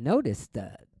I noticed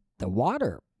the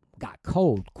water got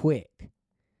cold quick.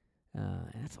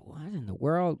 And I thought, what in the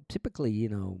world? Typically,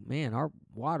 man, our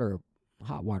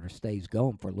hot water stays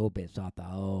going for a little bit. So I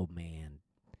thought, oh, man,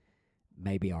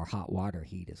 maybe our hot water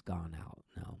heat has gone out.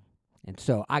 No. And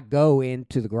so I go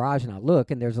into the garage and I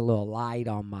look, and there's a little light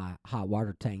on my hot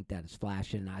water tank that is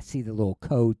flashing. And I see the little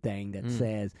code thing that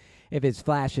says if it's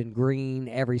flashing green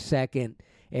every second,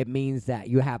 it means that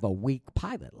you have a weak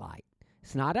pilot light.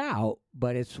 It's not out,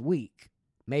 but it's weak.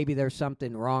 Maybe there's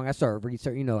something wrong. I started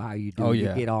research. You know how you do.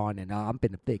 You get on, and I'm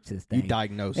going to fix this thing. You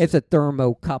diagnose it's a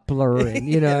thermocoupler, and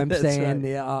you know what I'm saying?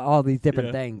 Right. All these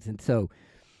different things. And so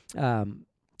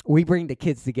we bring the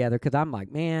kids together because I'm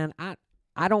like, man,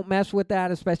 I don't mess with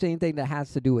that, especially anything that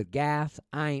has to do with gas.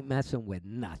 I ain't messing with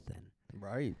nothing.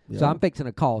 Right. So I'm fixing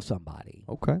to call somebody.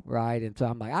 Okay. Right? And so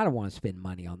I'm like, I don't want to spend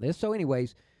money on this. So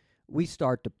anyways, we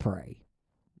start to pray.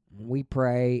 We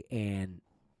pray, and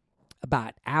about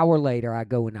an hour later, I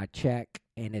go and I check,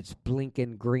 and it's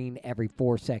blinking green every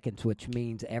 4 seconds, which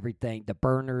means everything, the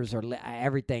burners are,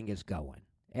 everything is going.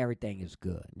 Everything is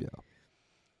good. Yeah.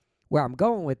 Where I'm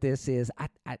going with this is I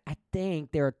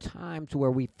think there are times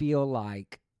where we feel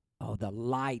like, oh, the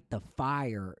light, the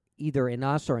fire, either in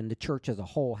us or in the church as a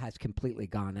whole, has completely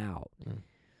gone out.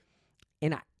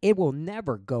 And it will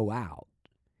never go out.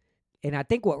 And I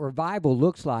think what revival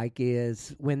looks like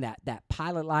is when that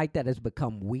pilot light that has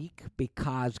become weak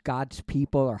because God's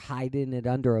people are hiding it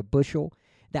under a bushel,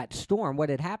 that storm, what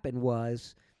had happened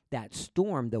was that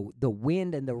storm, the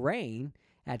wind and the rain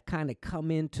had kind of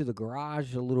come into the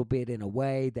garage a little bit in a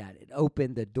way that it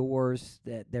opened the doors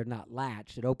that they're not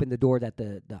latched. It opened the door that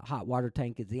the hot water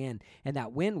tank is in, and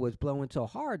that wind was blowing so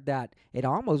hard that it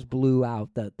almost blew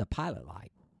out the pilot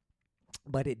light.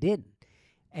 But it didn't.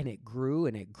 And it grew,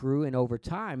 and over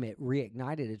time it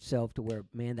reignited itself to where,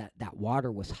 man, that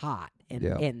water was hot.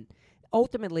 And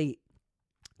ultimately,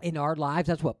 in our lives,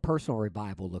 that's what personal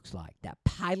revival looks like. That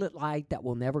pilot light that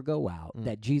will never go out,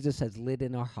 that Jesus has lit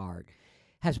in our heart,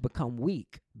 has become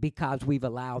weak because we've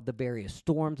allowed the various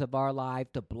storms of our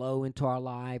life to blow into our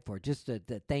life, or just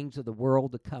the things of the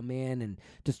world to come in and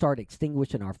to start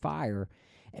extinguishing our fire.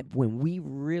 And when we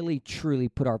really, truly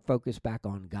put our focus back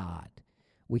on God,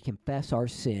 we confess our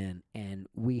sin, and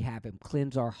we have Him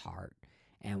cleanse our heart,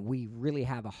 and we really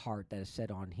have a heart that is set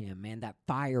on Him. Man, that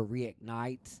fire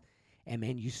reignites, and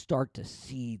man, you start to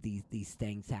see these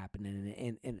things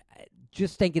happening. And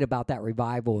just thinking about that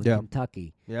revival in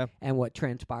Kentucky and what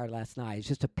transpired last night is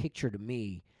just a picture to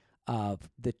me of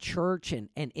the church and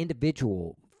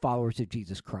individual followers of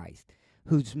Jesus Christ,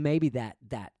 who's maybe that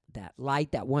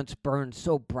light that once burned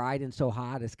so bright and so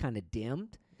hot is kind of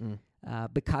dimmed.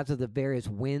 Because of the various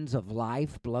winds of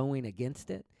life blowing against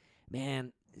it.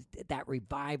 Man, that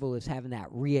revival is having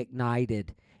that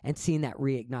reignited and seeing that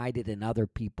reignited in other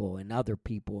people and other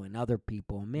people and other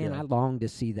people. And man, I long to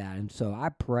see that. And so I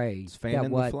pray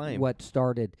that what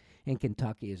started in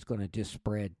Kentucky is going to just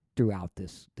spread throughout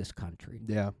this country.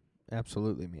 Yeah,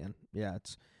 absolutely, man. Yeah,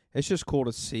 it's just cool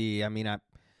to see. I mean, I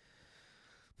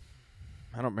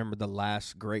don't remember the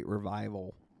last great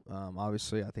revival.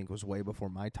 Obviously, I think it was way before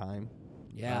my time.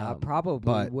 Yeah,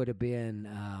 probably would have been,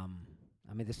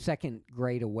 the Second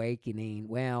Great Awakening.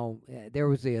 Well, there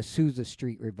was the Azusa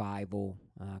Street Revival,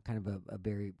 kind of a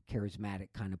very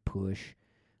charismatic kind of push,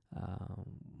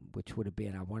 which would have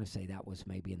been, I want to say that was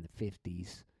maybe in the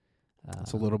 50s.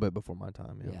 It's a little bit before my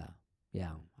time,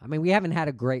 Yeah. I mean, we haven't had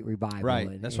a great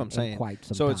revival that's what I'm saying. Quite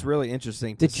some so time. It's really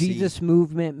interesting to see. The Jesus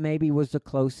movement maybe was the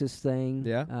closest thing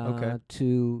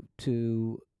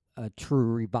to a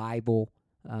true revival,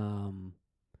 and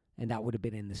that would have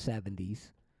been in the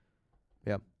 70s.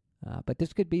 Yep. But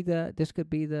this could be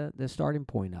the starting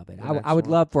point of it. I would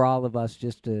love for all of us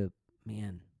just to,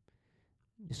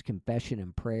 just confession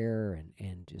and prayer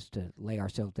and just to lay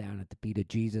ourselves down at the feet of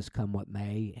Jesus, come what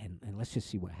may, and let's just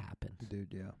see what happens.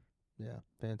 Dude, yeah,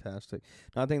 fantastic.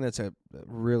 I think that's a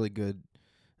really good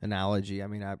analogy. I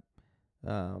mean,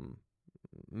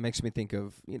 makes me think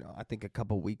of, I think a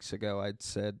couple weeks ago I'd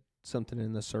said something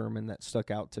in the sermon that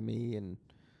stuck out to me in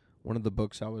one of the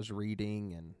books I was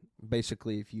reading, and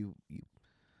basically if you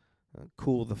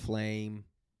cool the flame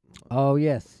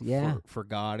for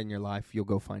God in your life, you'll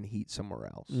go find heat somewhere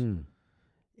else.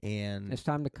 And it's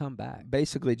time to come back.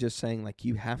 Basically just saying, like,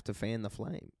 you have to fan the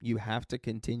flame. You have to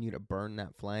continue to burn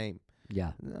that flame.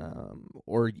 Yeah.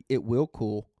 Or it will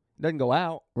cool. It doesn't go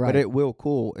out, but it will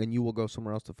cool, and you will go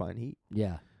somewhere else to find heat.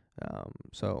 Yeah.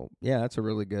 So yeah, that's a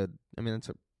really good. I mean,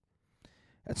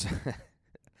 that's.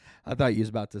 I thought you was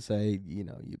about to say,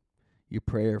 your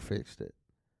prayer fixed it.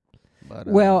 But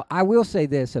well, I will say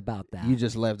this about that: you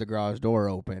just left the garage door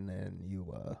open, and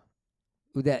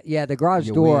the garage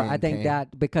door. I think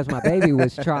that because my baby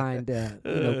was trying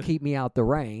to keep me out the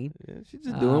rain. Yeah, she's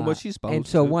just doing what she's supposed to. And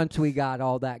so once we got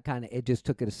all that kind of, it just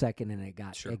took it a second, and it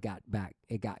got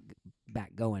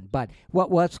back going. But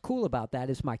what's cool about that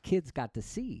is my kids got to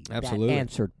see that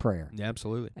answered prayer. Yeah,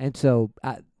 absolutely. And so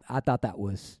I thought that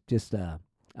was just a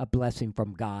blessing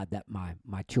from God that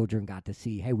my children got to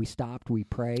see. Hey, we stopped, we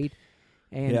prayed,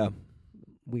 and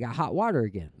we got hot water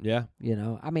again. Yeah.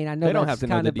 I mean, I know they don't have to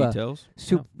know the details.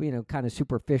 Kind of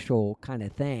superficial kind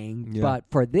of thing. Yeah. But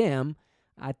for them,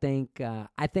 I think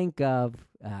of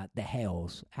the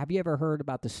Hales. Have you ever heard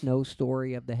about the snow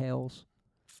story of the Hales?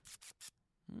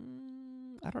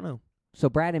 I don't know. So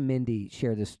Brad and Mindy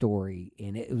share this story,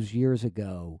 and it was years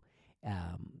ago.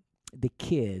 The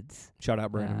kids, shout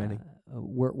out Brad and Mindy,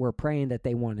 were praying that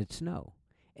they wanted snow,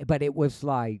 but it was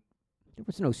like there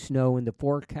was no snow in the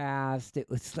forecast. It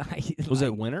was like Was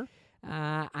it winter?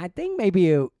 I think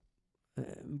maybe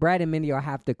Brad and Mindy will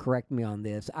have to correct me on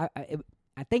this. I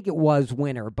think it was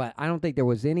winter, but I don't think there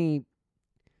was any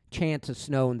chance of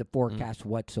snow in the forecast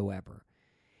whatsoever.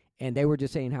 And they were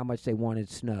just saying how much they wanted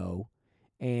snow.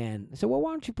 And I said, well,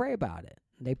 why don't you pray about it?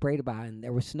 And they prayed about it, and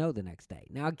there was snow the next day.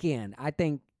 Now, again, I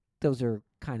think those are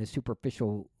kind of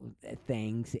superficial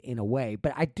things in a way.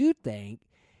 But I do think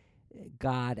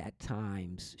God at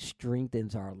times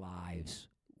strengthens our lives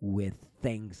with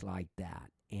things like that.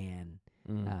 And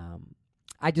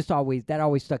I just always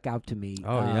stuck out to me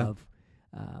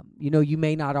you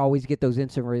may not always get those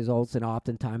instant results, and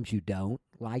oftentimes you don't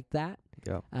like that.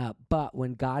 Yeah. But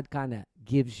when God kind of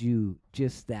gives you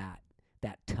just that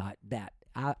touch, that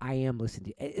I am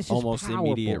listening to, it's just almost powerful.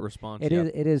 Immediate response. It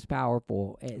is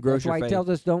powerful. Grows That's your why faith. He tells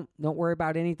us don't worry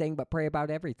about anything, but pray about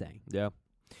everything. Yeah.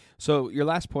 So your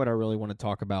last point I really want to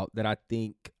talk about that I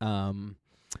think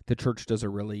the church does a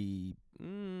really,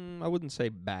 I wouldn't say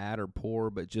bad or poor,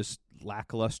 but just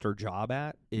lackluster job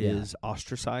at is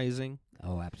ostracizing.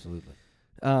 Oh, absolutely.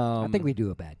 I think we do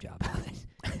a bad job of it.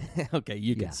 Okay,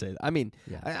 you can say that. I mean,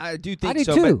 I do think do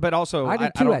so, too. but also I do I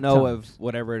too don't at know times. of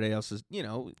whatever it else is.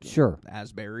 Sure.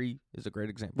 Asbury is a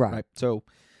great example, Right. So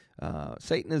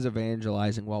Satan is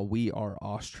evangelizing while we are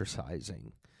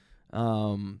ostracizing.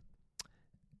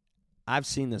 I've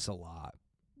seen this a lot.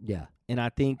 Yeah. And I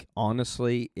think,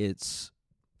 honestly, I'm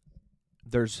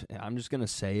just going to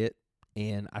say it,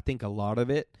 and I think a lot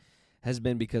of it has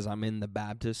been because I'm in the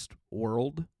Baptist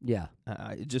world. Yeah.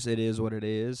 It is what it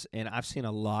is. And I've seen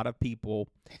a lot of people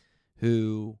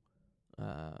who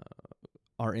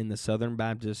are in the Southern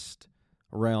Baptist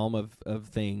realm of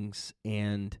things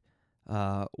and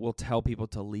will tell people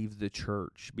to leave the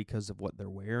church because of what they're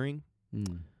wearing,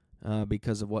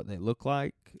 because of what they look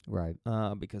like, Right.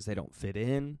 because they don't fit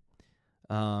in.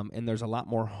 And there's a lot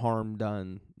more harm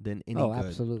done than any good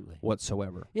absolutely.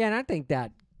 whatsoever. Yeah, and I think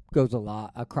that goes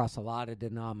across a lot of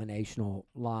denominational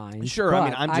lines. Sure, I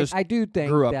mean, I do think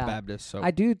grew up that, Baptist, so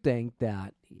I do think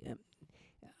that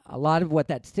a lot of what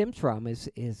that stems from is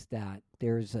that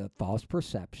there's a false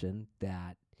perception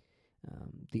that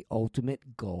the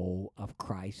ultimate goal of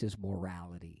Christ is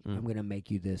morality. I'm going to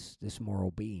make you this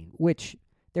moral being, which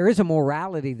there is a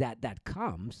morality that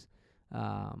comes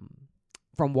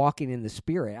from walking in the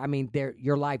Spirit. I mean,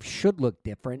 your life should look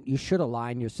different. You should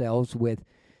align yourselves with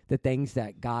the things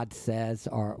that God says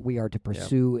we are to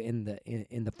pursue in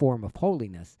the form of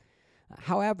holiness.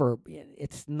 However,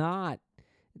 it's not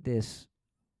this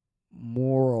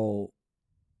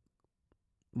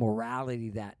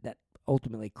morality that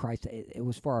ultimately Christ. It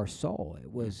was for our soul.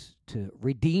 It was to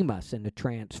redeem us and to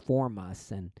transform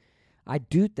us. And I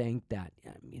do think that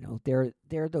there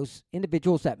are those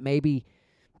individuals that maybe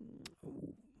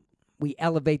we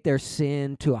elevate their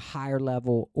sin to a higher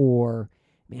level, or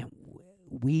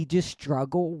we just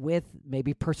struggle with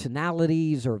maybe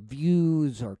personalities or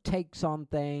views or takes on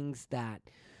things that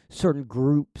certain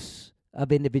groups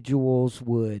of individuals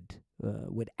would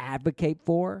advocate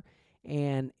for.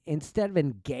 And instead of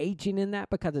engaging in that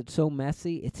because it's so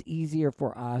messy, it's easier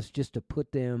for us just to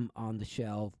put them on the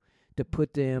shelf, to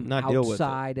put them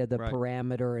outside of the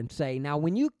parameter and say, now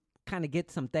when you kind of get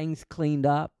some things cleaned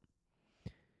up,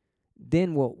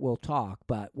 then we'll talk.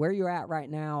 But where you're at right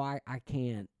now, I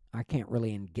can't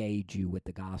really engage you with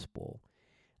the gospel.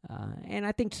 And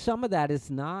I think some of that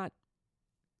is not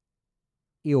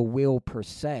ill will per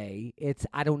se. It's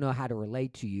I don't know how to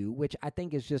relate to you, which I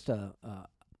think is just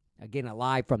again a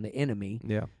lie from the enemy.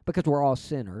 Yeah. Because we're all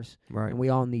sinners, right, and we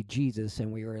all need Jesus,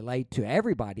 and we relate to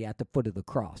everybody at the foot of the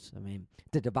cross. I mean,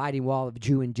 the dividing wall of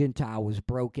Jew and Gentile was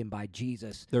broken by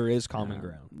Jesus. There is common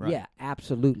ground. Right? Yeah,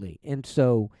 absolutely. And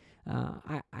so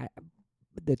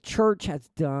the church has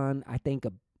done, I think,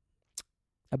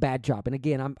 a bad job. And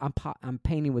again, I'm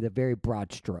painting with a very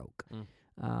broad stroke.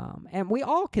 And we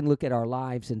all can look at our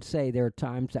lives and say there are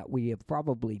times that we have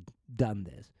probably done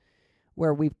this,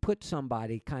 where we've put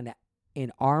somebody kind of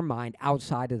in our mind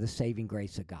outside of the saving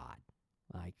grace of God.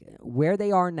 Like where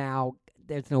they are now,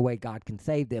 there's no way God can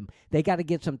save them. They got to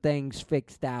get some things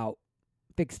fixed up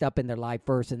in their life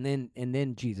first, and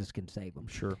then Jesus can save them.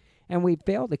 Sure. And we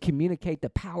fail to communicate the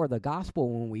power of the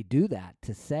gospel when we do that,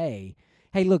 to say,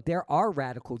 hey, look, there are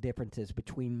radical differences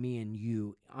between me and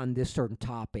you on this certain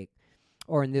topic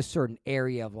or in this certain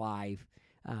area of life,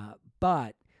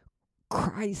 but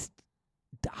Christ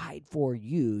died for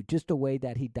you just the way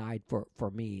that he died for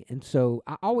me. And so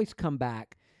I always come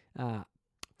back, 1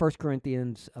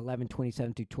 Corinthians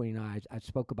 11:27-29, I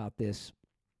spoke about this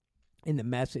in the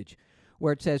message,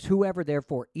 where it says, whoever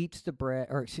therefore eats the bread,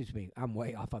 or excuse me, I'm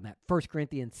way off on that. 1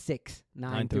 Corinthians 6,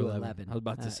 9 through 11. I was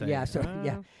about to say.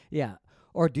 Yeah.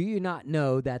 Or do you not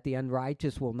know that the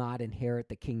unrighteous will not inherit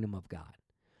the kingdom of God?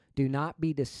 Do not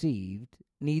be deceived.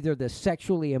 Neither the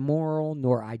sexually immoral,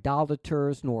 nor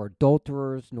idolaters, nor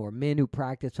adulterers, nor men who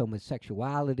practice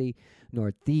homosexuality,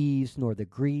 nor thieves, nor the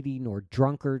greedy, nor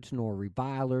drunkards, nor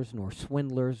revilers, nor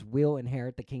swindlers will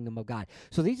inherit the kingdom of God.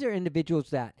 So these are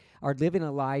individuals that are living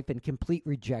a life in complete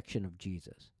rejection of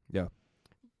Jesus. Yeah.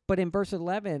 But in verse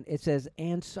 11, it says,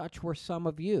 and such were some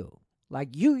of you. Like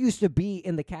you used to be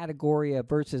in the category of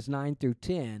verses 9 through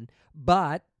 10,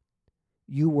 but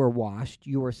you were washed,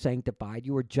 you were sanctified,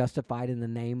 you were justified in the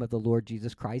name of the Lord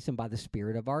Jesus Christ and by the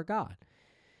Spirit of our God.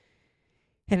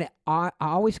 And I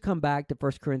always come back to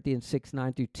 1 Corinthians 6,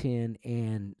 9 through 10,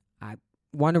 and I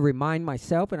want to remind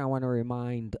myself and I want to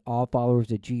remind all followers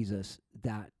of Jesus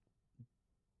that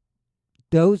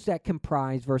those that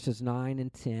comprise verses 9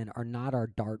 and 10 are not our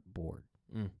dartboard.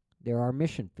 They're our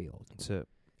mission field. That's it.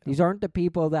 These aren't the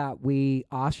people that we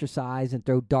ostracize and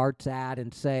throw darts at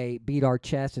and say, beat our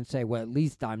chest and say, well, at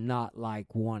least I'm not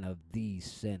like one of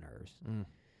these sinners.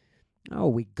 No,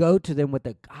 we go to them with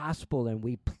the gospel and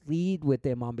we plead with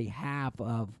them on behalf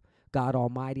of God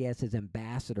Almighty as his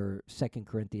ambassador, 2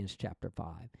 Corinthians chapter 5.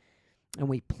 And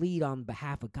we plead on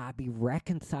behalf of God, be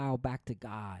reconciled back to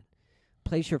God.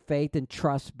 Place your faith and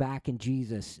trust back in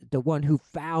Jesus, the one who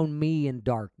found me in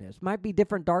darkness. Might be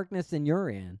different darkness than you're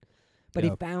in. But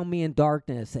he found me in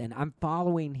darkness, and I'm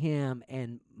following him,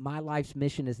 and my life's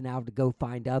mission is now to go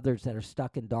find others that are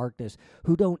stuck in darkness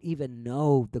who don't even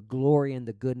know the glory and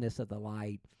the goodness of the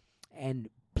light, and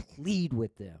plead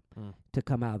with them to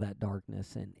come out of that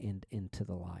darkness and into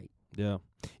the light. Yeah.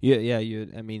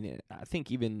 I mean, I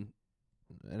think even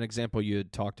an example you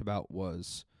had talked about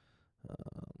was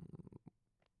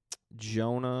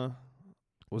Jonah.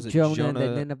 Was it Jonah and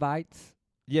the Ninevites?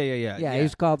 Yeah. He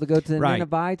was called to go to the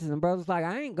Ninevites, and the brother's like,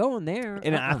 I ain't going there.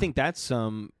 And I think that's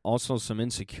also some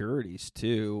insecurities,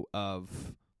 too,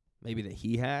 of maybe that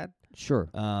he had. Sure.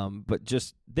 But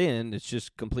just then, it's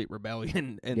just complete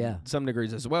rebellion in some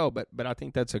degrees as well. But I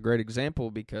think that's a great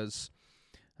example because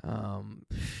the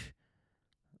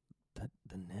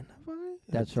Ninevites?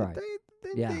 That's right.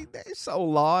 They're so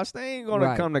lost. They ain't going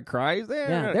to come to Christ. They're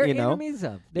enemies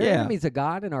of. They're enemies of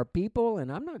God and our people,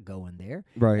 and I'm not going there.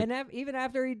 Right. And even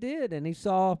after he did, and he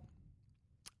saw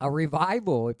a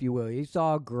revival, if you will, he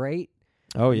saw a great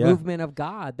movement of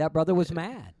God. That brother was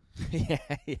mad. Yeah.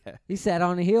 He sat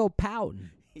on a hill pouting.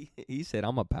 He said,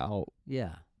 "I'm a pout."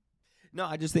 Yeah. No,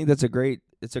 I just think that's a great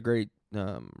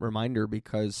reminder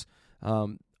because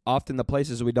often the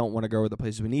places we don't want to go are the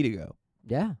places we need to go.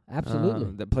 Yeah,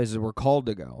 absolutely. The places we're called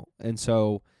to go. And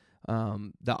so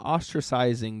the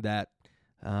ostracizing that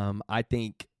I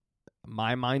think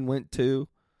my mind went to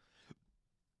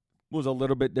was a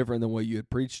little bit different than what you had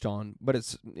preached on. But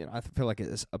it's I feel like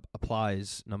it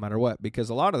applies no matter what, because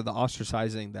a lot of the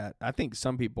ostracizing that I think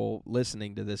some people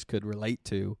listening to this could relate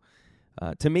to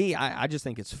me, I just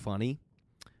think it's funny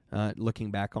looking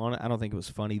back on it. I don't think it was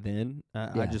funny then.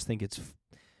 I just think it's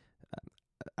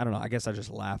I don't know. I guess I just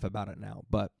laugh about it now.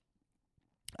 But,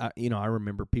 I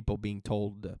remember people being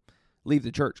told to leave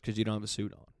the church because you don't have a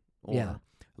suit on. Or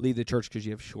leave the church because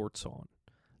you have shorts on.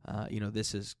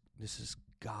 This is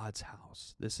God's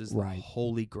house. This is the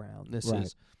holy ground. This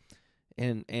is,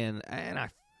 and I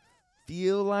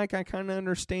feel like I kind of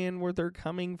understand where they're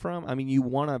coming from. I mean, you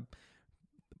want to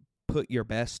put your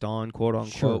best on, quote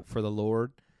unquote, for the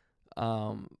Lord.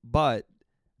 But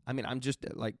I mean, I'm just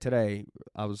like today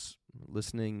I was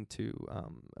listening to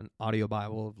an audio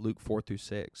Bible of Luke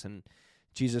 4-6, and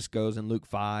Jesus goes in Luke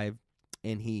 5,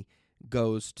 and he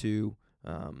goes to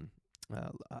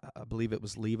I believe it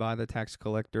was Levi the tax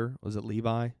collector. Was it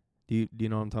Levi? Do you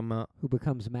know what I'm talking about? Who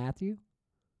becomes Matthew?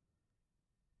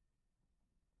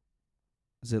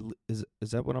 Is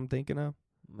that what I'm thinking of?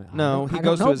 No, he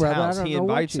goes to his house. He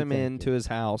invites him into his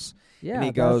house, and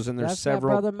he goes, and there's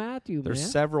several Brother Matthew.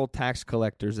 There's several tax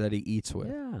collectors that he eats with.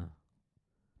 Yeah,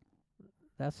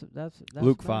 that's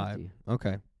Luke Matthew. 5.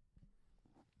 Okay,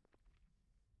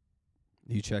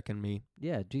 you checking me?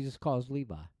 Yeah, Jesus calls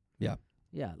Levi.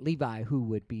 Yeah, Levi, who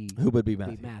would be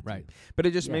Matthew, right? But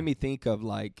it just made me think of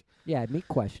like me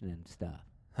questioning stuff.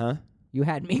 Huh? You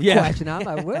had me questioning. I'm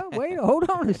like, well, wait, hold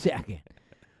on a second.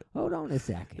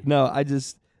 No, I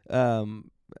just,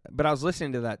 but I was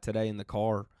listening to that today in the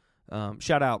car.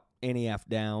 Shout out Annie F.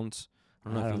 Downs. I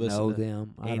don't know if you listen to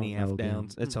them. Annie F.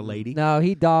 Downs. It's a lady. No,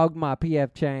 he dogged my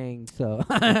P.F. Chang, so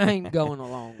I ain't going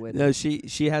along with it. No,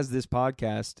 she has this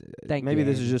podcast. Maybe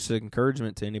this is just an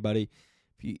encouragement to anybody.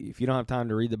 If if you don't have time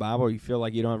to read the Bible, or you feel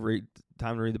like you don't have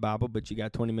time to read the Bible, but you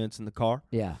got 20 minutes in the car,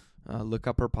 Yeah. look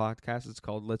up her podcast. It's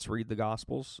called Let's Read the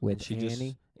Gospels. With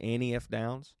Annie F.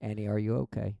 Downs. Annie, are you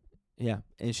okay? Yeah,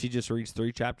 and she just reads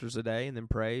 3 chapters a day and then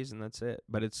prays, and that's it.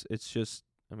 But it's just,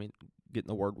 I mean, getting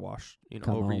the word washed,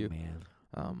 Come over on, you. man.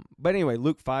 But anyway,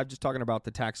 Luke 5, just talking about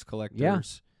the tax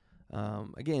collectors.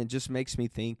 Again, just makes me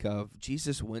think of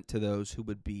Jesus went to those who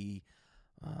would be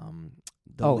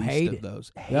the least hated. of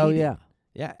those. Oh, yeah.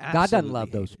 Yeah, God doesn't absolutely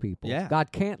love those hated. people. Yeah.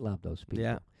 God can't love those people.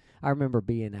 Yeah. I remember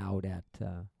being out at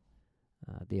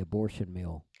the abortion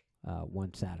mill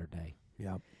one Saturday.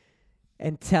 Yeah.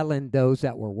 And telling those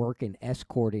that were working,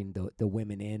 escorting the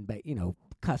women in, but,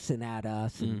 cussing at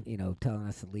us and, telling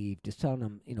us to leave, just telling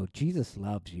them, Jesus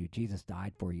loves you. Jesus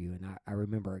died for you. And I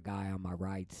remember a guy on my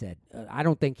right said, I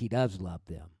don't think he does love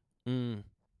them.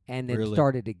 And then Really?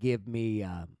 started to give me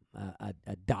a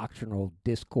doctrinal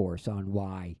discourse on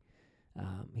why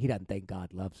he doesn't think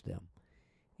God loves them.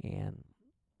 And,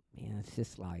 man, it's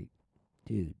just like,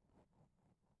 dude,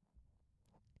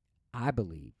 I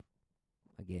believe,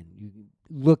 again, you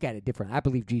look at it different. I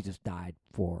believe Jesus died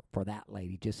for that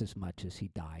lady just as much as he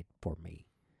died for me.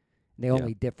 The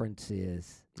only difference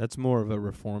is that's more of a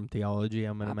Reformed theology,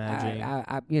 I'm imagining.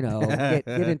 I get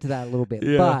into that a little bit,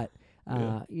 Yeah.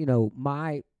 but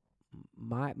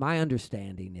my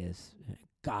understanding is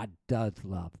God does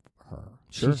love her.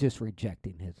 Sure. She's just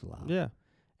rejecting his love. Yeah.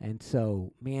 And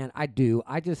so, man, I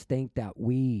just think that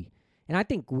and I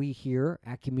think we here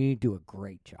at Community do a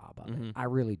great job of it. I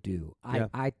really do. Yeah.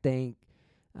 I think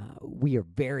we are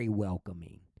very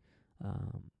welcoming.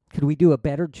 Could we do a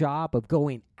better job of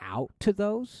going out to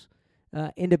those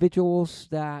individuals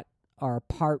that are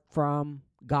apart from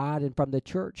God and from the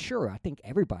church? Sure, I think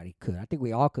everybody could. I think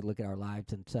we all could look at our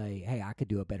lives and say, hey, I could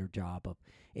do a better job of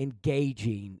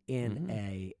engaging in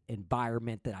a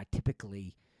environment that I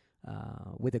typically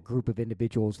with a group of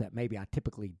individuals that maybe I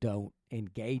typically don't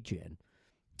engage in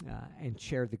and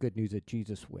share the good news of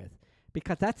Jesus with.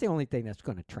 Because that's the only thing that's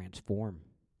going to transform.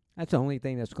 That's the only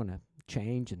thing that's going to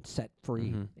change and set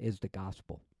free is the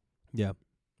gospel. Yeah.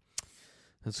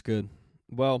 That's good.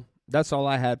 Well, that's all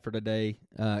I had for today.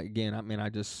 Again, I mean, I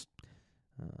just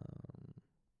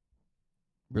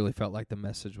really felt like the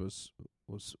message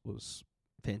was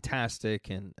fantastic.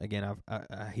 And again,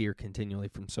 I hear continually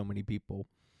from so many people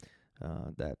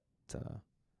that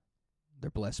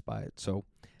they're blessed by it. So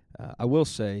I will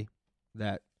say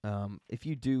that if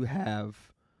you do have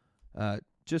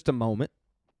just a moment,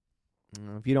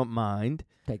 if you don't mind,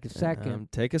 take a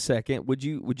second. Would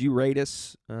you rate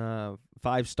us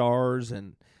 5 stars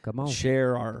and come on,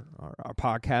 share our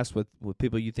podcast with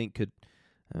people you think could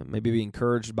maybe be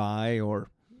encouraged by or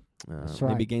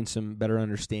maybe gain some better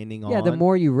understanding on? Yeah, the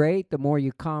more you rate, the more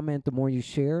you comment, the more you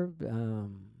share.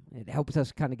 It helps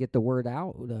us kind of get the word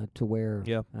out to where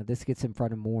this gets in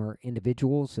front of more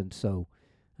individuals, and so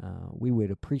we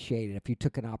would appreciate it if you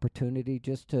took an opportunity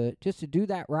just to do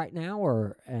that right now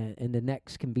or in the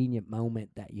next convenient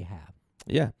moment that you have.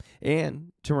 Yeah,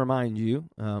 and to remind you,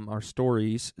 our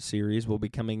stories series will be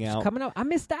coming out. It's coming up. I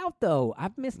missed out though.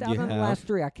 I've missed out on the last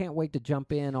 3. I can't wait to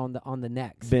jump in on the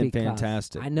next. Been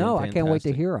fantastic. I know. I can't wait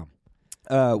to hear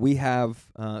them. We have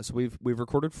so we've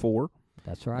recorded 4.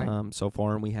 That's right. So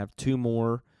far, and we have 2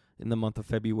 more in the month of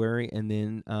February, and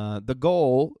then the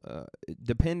goal,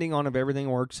 depending on if everything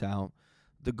works out,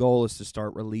 the goal is to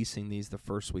start releasing these the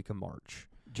first week of March.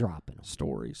 Dropping them.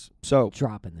 Stories. So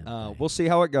dropping them. We'll see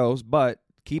how it goes, but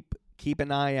keep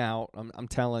an eye out. I'm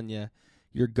telling you,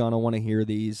 you're gonna want to hear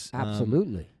these.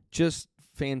 Absolutely. Just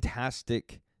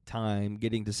fantastic time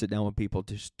getting to sit down with people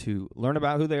to learn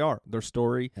about who they are, their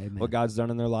story, Amen. what God's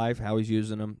done in their life, how He's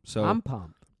using them. So I'm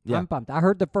pumped. Yeah. I'm pumped. I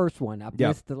heard the first one. I've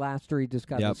missed the last 3. Just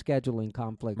got the scheduling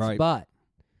conflicts, but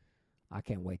I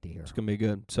can't wait to hear. It's going to be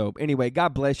good. So anyway,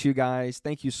 God bless you guys.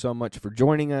 Thank you so much for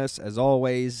joining us as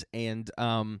always. And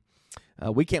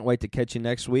we can't wait to catch you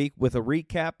next week with a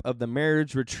recap of the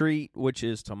marriage retreat, which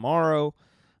is tomorrow.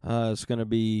 It's going to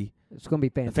be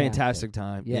fantastic. A fantastic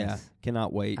time. Yes. Yeah,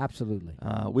 cannot wait. Absolutely.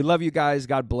 We love you guys.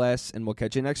 God bless, and we'll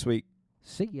catch you next week.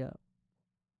 See ya.